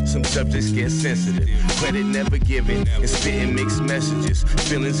day, some subjects get sensitive. Credit never given, and spitting mixed messages.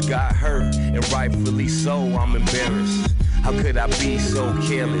 Feelings got hurt, and rightfully so, I'm embarrassed. How could I be so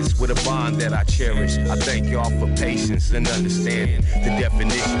careless with a bond that I cherish? I thank y'all for patience and understanding the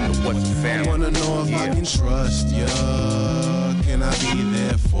definition of what's a family. I wanna know if I can trust ya. Can I be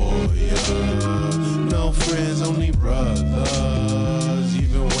there for ya? No friends, only brothers.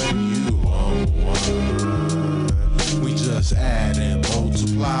 Even when you want one, we just add and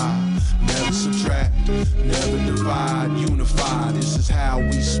multiply. Never subtract, never divide, unify. This is how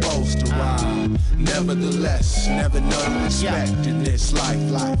we supposed to ride. Nevertheless, never none respect in this life.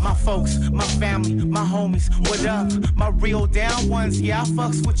 My folks, my family, my homies, what up? My real down ones, yeah, I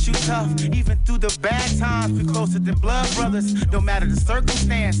fucks with you tough. Even through the bad times, we closer than blood brothers. No matter the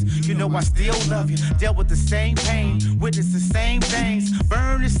circumstance, you know I still love you. Dealt with the same pain, witnessed the same things,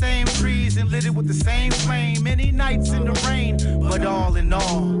 burned the same trees and lit it with the same flame. Many nights in the rain, but all in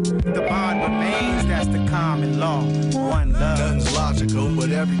all, the bond remains, that's the common law. One love. Nothing's logical,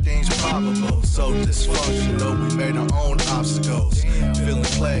 but everything's probable. So dysfunctional, we made our own obstacles. Feeling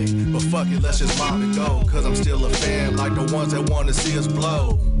play, but fuck it, let's just mob and go. Cause I'm still a fan, like the ones that wanna see us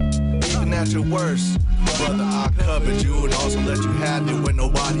blow. Even at your worst, brother, I covered you and also let you have it when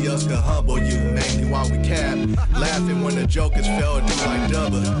nobody else could humble you. Mainly while we cap, laughing when the jokers fell and do like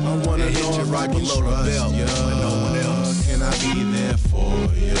double. I wanna hit you right below the belt, and no one else. Can I be there for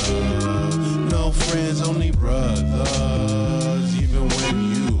ya? No friends, only brothers. Even when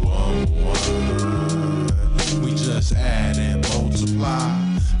you want one, we just add and multiply.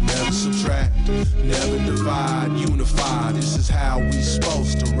 Never subtract, never divide, unify. This is how we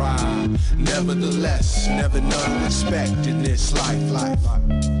supposed to ride. Nevertheless, never none respect in this life.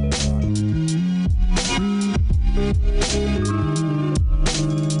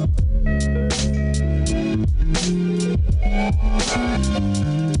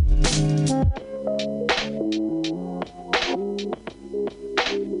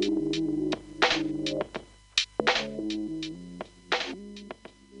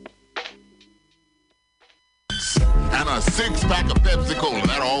 And a 6-pack of Pepsi Cola.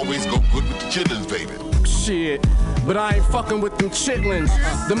 That'll always go good with the chitlins, baby. Shit, but I ain't fucking with them chitlins.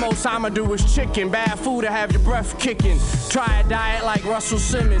 The most I'ma do is chicken. Bad food to have your breath kicking. Try a diet like Russell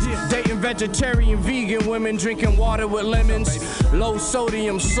Simmons. Dating vegetarian, vegan women. Drinking water with lemons. Low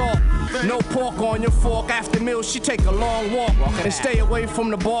sodium salt. No pork on your fork. After meals, she take a long walk. And stay away from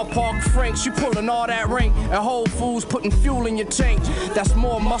the ballpark Franks. You pulling all that rank. At Whole Foods, putting fuel in your tank. That's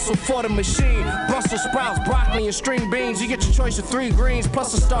more muscle for the machine. Brussels sprouts, broccoli, and string beans. You get your choice of 3 greens,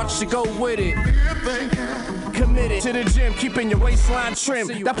 plus the starch to go with it. Committed to the gym, keeping your waistline trim.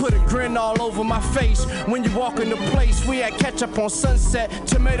 That put a grin all over my face. When you walk in the place, we had ketchup on Sunset,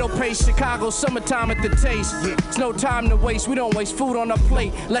 tomato paste, Chicago, summertime at the taste. It's no time to waste, we don't waste food on our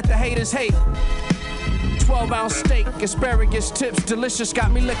plate. Let the haters hate. 12-ounce steak, asparagus tips, delicious,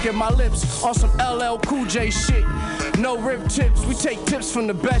 got me licking my lips on some LL Cool J shit. No rib tips, we take tips from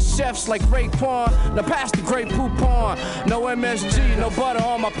the best chefs like Raekwon. Now pass the Grey Poupon. No MSG, no butter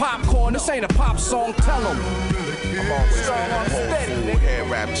on my popcorn. This ain't a pop song, tell them. I'm always strong on steady, nigga. Head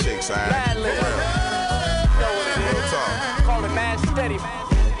rap chicks, alright? Know what it is. Call it mad steady.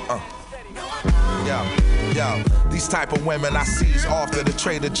 These type of women I seize off to the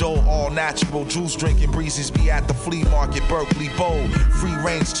Trader Joe, all natural juice drinking breezes be at the flea market, Berkeley Bowl. Free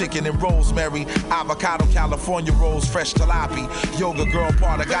range chicken and rosemary, avocado California rolls, fresh tilapia, yoga girl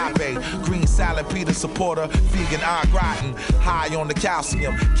part agape, green salad Peter supporter, vegan au gratin, high on the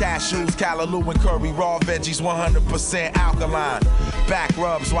calcium, cashews, callaloo and curry, raw veggies 100% alkaline. Back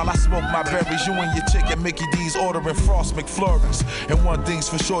rubs while I smoke my berries, you and your chicken Mickey D's ordering Frost McFlurries. And one thing's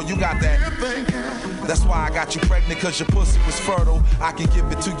for sure, you got that. That's why I got you pregnant, cause your pussy was fertile. I can give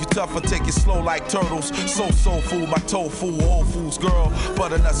it to you tough or take it slow like turtles. So soul food, my tofu, Whole Foods girl.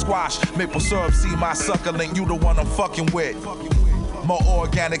 Butternut squash, maple syrup, see my suckling, you the one I'm fucking with. More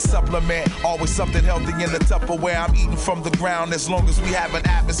organic supplement, always something healthy in the Tupperware. I'm eating from the ground as long as we have an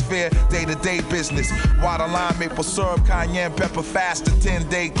atmosphere. Day-to-day business. Water, lime, maple syrup, cayenne pepper, fast to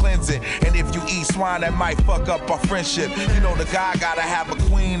 10-day cleansing. And if you eat swine, that might fuck up our friendship. You know the guy gotta have a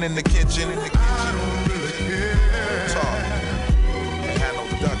queen in the kitchen. Talk. Ain't had no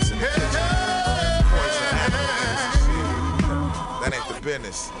ducks in the kitchen. Poison animals. That ain't the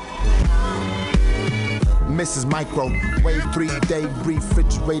business. Mrs. Microwave, 3-day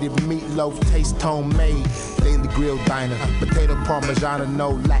refrigerated meatloaf, taste homemade. Daily grill diner, potato parmigiana,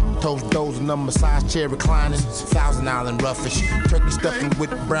 no lactose, dozing on massage chair reclining. Thousand Island roughish, turkey stuffing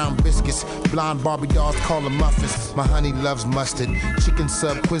with brown biscuits. Blonde Barbie dolls call them muffins. My honey loves mustard, chicken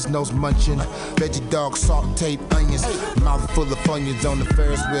sub Quiznos munching. Veggie dog sauteed onions, mouth full of onions on the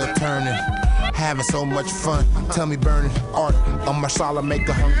Ferris wheel turning. Having so much fun, tummy burning. Art on my salad make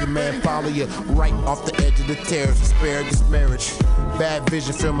a hungry man follow you right off the edge of the terrace. Asparagus marriage, bad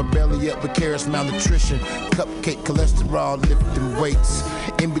vision, fill my belly up with carrots, malnutrition. Cupcake cholesterol, lifting weights.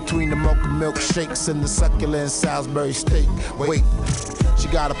 In between the mocha milk shakes and the succulent Salisbury steak. Wait, she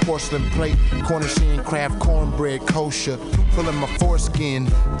got a porcelain plate, Cornish craft cornbread kosher. Pulling my foreskin,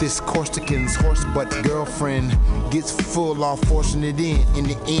 this Corsican's horse butt girlfriend gets full off forcing it in. In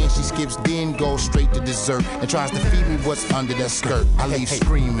the end, she skips then goes straight to dessert and tries to feed me what's under that skirt. I leave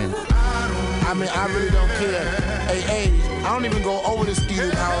screaming. I mean, I really don't care. Hey, I don't even go over the ski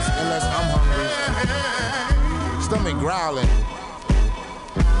house unless I'm hungry. Stomach growling.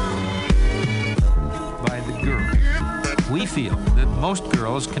 By the girl. We feel that most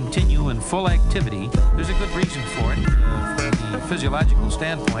girls continue in full activity. There's a good reason for it from the physiological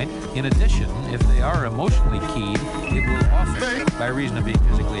standpoint. In addition, if they are emotionally keyed, it will often, by reason of being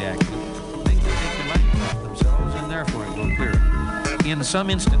physically active, make them take their mind off themselves, and therefore it will clear them. In some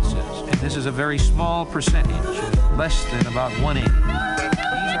instances, and this is a very small percentage, less than about 1/8, these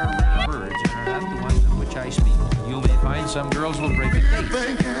are rare birds and are not the ones of which I speak. You may find some girls will break a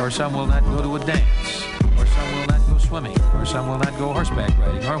date, or some will not go to a dance, or some will not go swimming, or some will not go horseback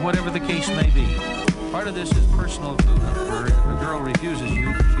riding, or whatever the case may be. Part of this is personal too. If a girl refuses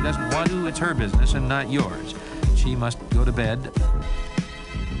you, she doesn't want to, it's her business and not yours. She must go to bed.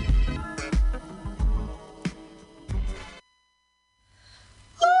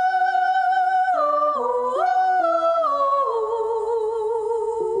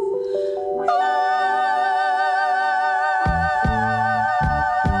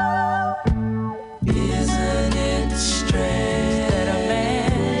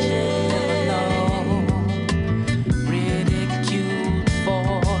 Ridiculed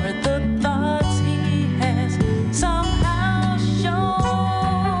for the thoughts he has somehow shown.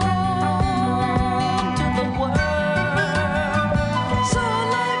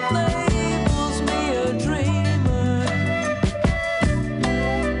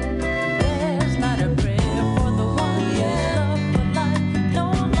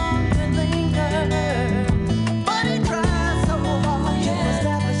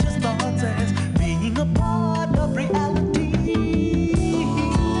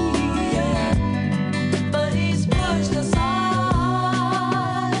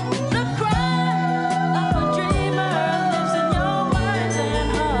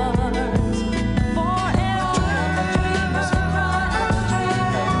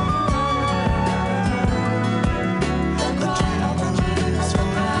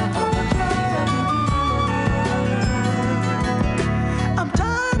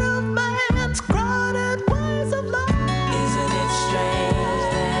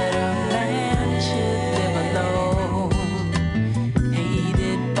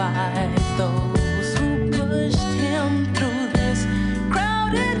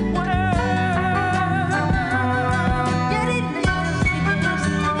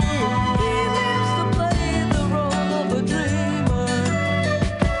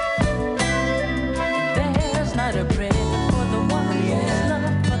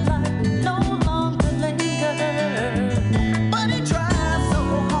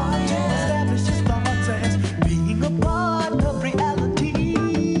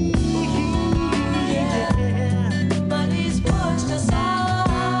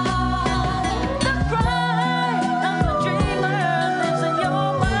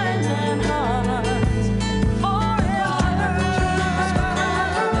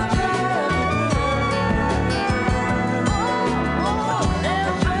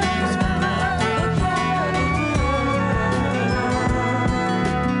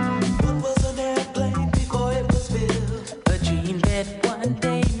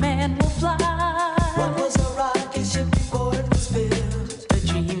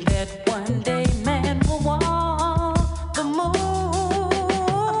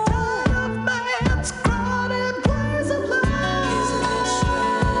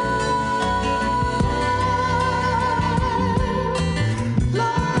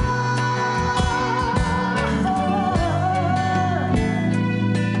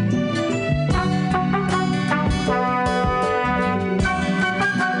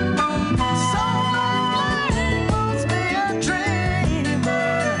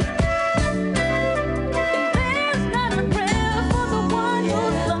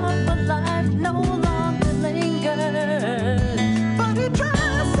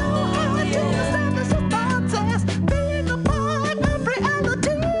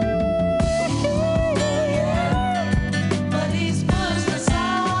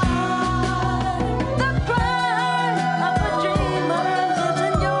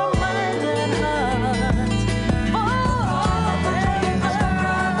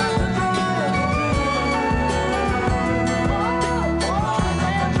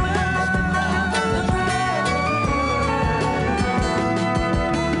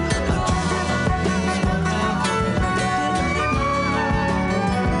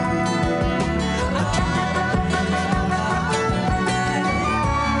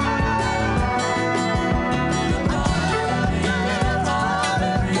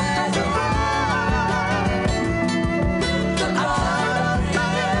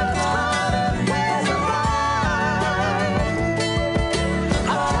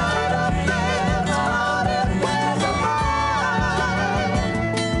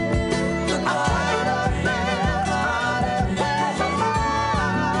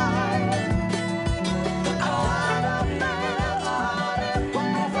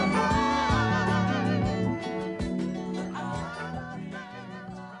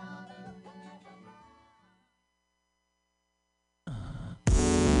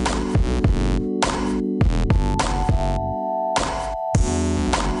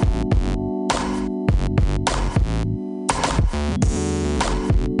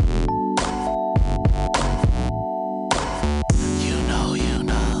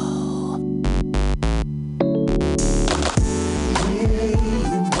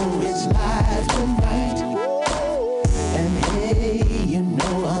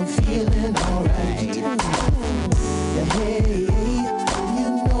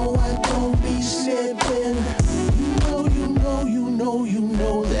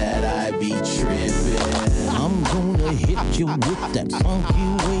 with that funky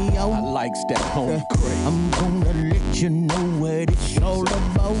way out. I likes that homie crazy. I'm gonna let you know what it's all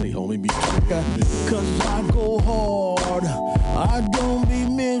about. Say homie be cause I go hard, I don't be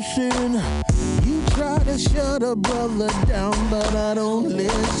missing. You try to shut a brother down, but I don't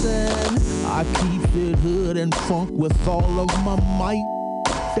listen. I keep it hood and funk with all of my might.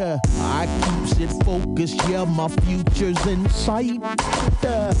 I keeps it focused, yeah, my future's in sight.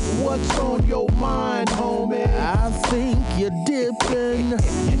 What's on your mind, homie? I think you're dipping.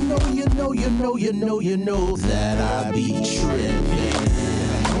 You know that I be tripping.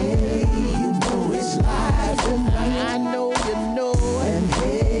 Hey, you know it's live tonight. I know you know. And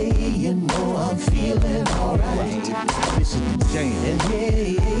hey, you know I'm feeling alright. This is the jam. And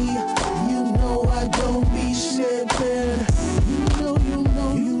hey, you know I don't be slipping.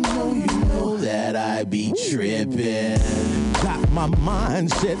 You know that I be tripping. Got my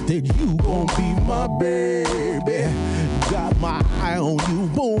mindset that you gon' be my baby. Got my eye on you,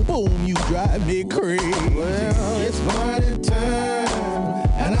 boom, boom, you drive me crazy. Well, it's party time,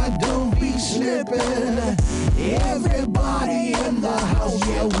 and I don't be slipping. Everybody in the house,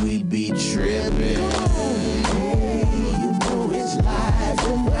 yeah, we be tripping. Hey, you know it's live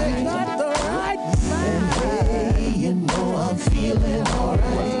tonight. Not the right and hey, you know I'm feeling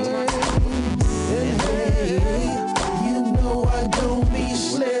alright. And hey, you know I don't be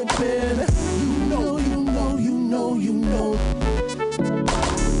slipping. You know.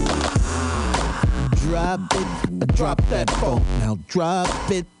 Drop that phone. Now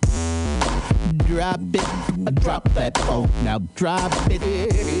drop it. Drop that phone. Now drop it.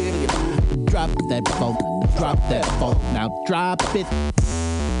 Drop that phone. Now drop it.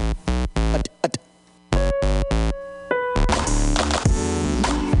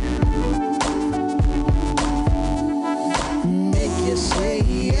 Make you say,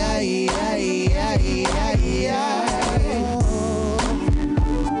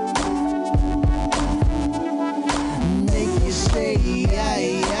 Make you say,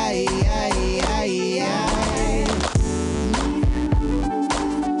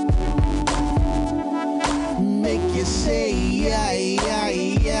 Make you say,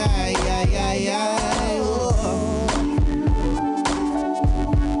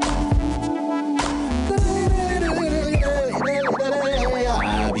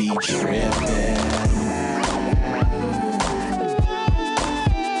 I be tripping.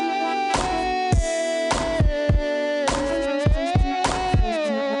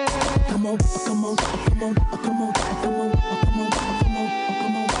 Come on.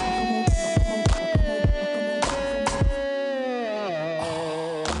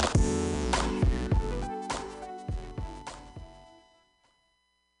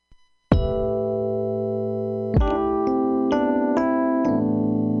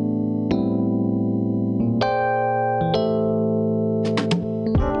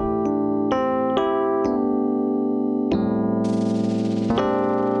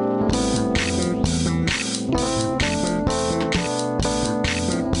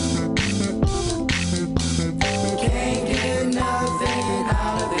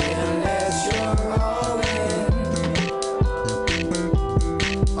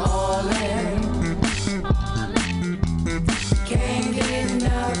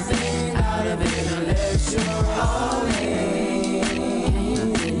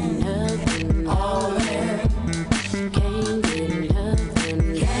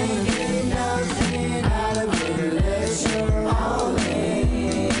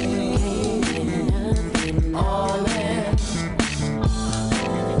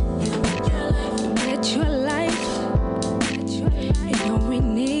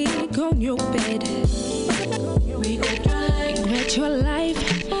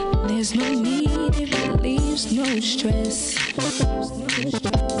 stress.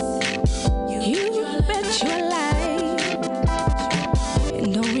 You bet your life,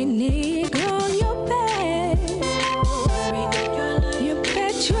 no renege on your bed. You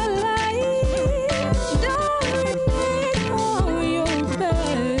bet your life, don't renege on your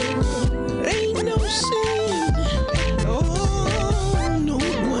bed. Ain't no sin, oh, no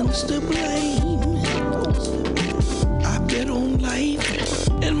one's to blame. I bet on life,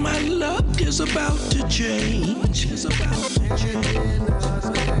 and my luck is about to change. Is about to change.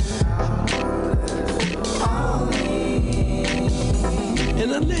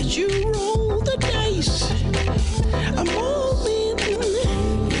 And unless you roll the dice, I'm all in.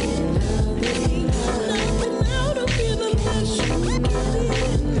 Nothing out of it unless you get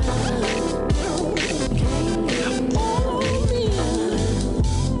in. I'm all in.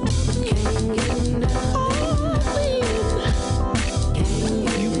 All in.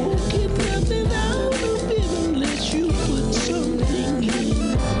 You won't get nothing out of it unless you put some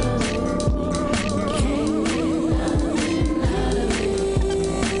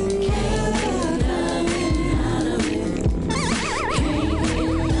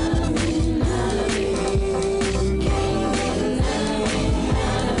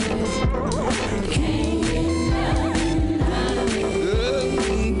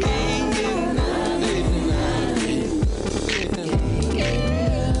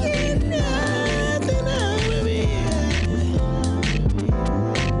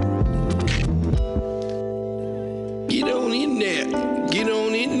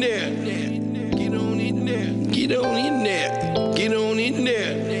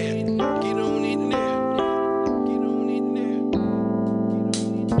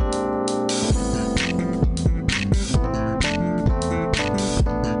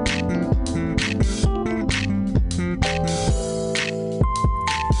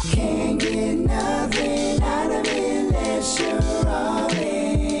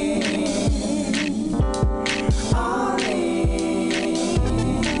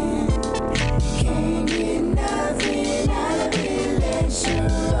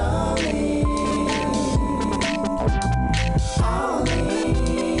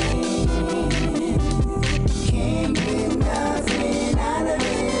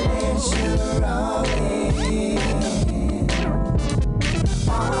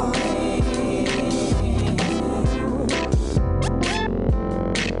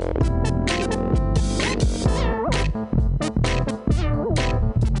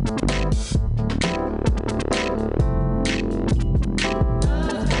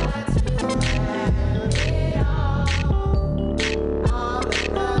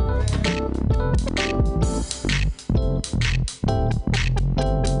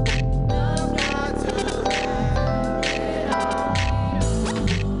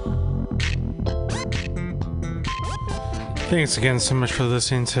Thanks again so much for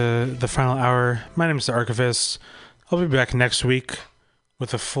listening to The Final Hour. My name is The Archivist. I'll be back next week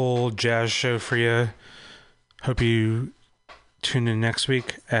with a full jazz show for you. Hope you tune in next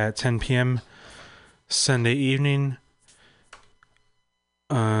week at 10 p.m. Sunday evening.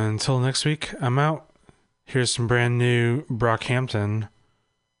 Until next week, I'm out. Here's some brand new Brockhampton.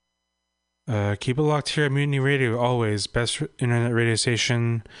 Keep it locked here at Mutiny Radio, always. Best internet radio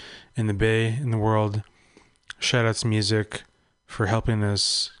station in the Bay, in the world. Shout out to music for helping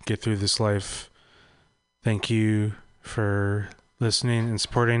us get through this life. Thank you for listening and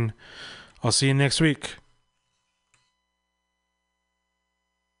supporting. I'll see you next week.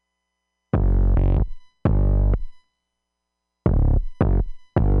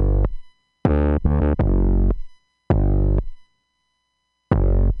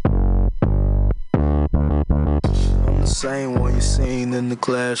 Same one you seen in the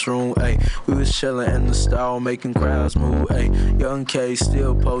classroom, ayy. We was chillin' in the stall, making crowds move, ayy. Young K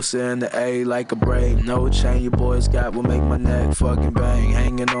still posted in the A like a braid. No chain your boys got will make my neck fucking bang.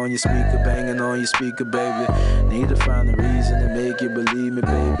 Hanging on your speaker, banging on your speaker, baby. Need to find a reason to make you believe me,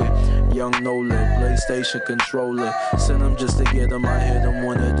 baby. Young Nola, PlayStation controller. Send them just to get them, I hit them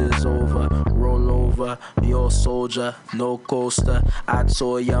when it is over. Roll over, your soldier, no coaster. I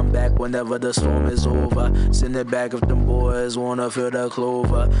told you I'm back whenever the storm is over. Send it back if them boys wanna feel the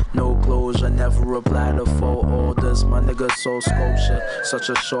clover. No closure, never reply to full orders. My nigga so Scotia, such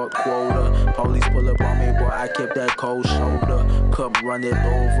a short quota. Police pull up on me, boy, I kept that cold shoulder. Cup run it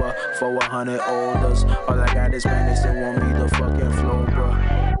over for 100 orders. All I got is Spanish, they want me to fucking flow, bro.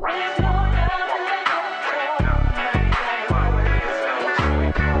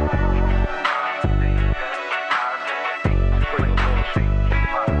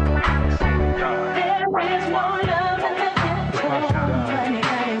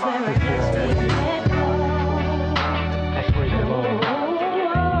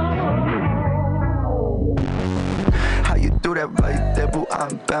 How you do that right there, boo?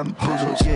 I'm bamboozled, yeah.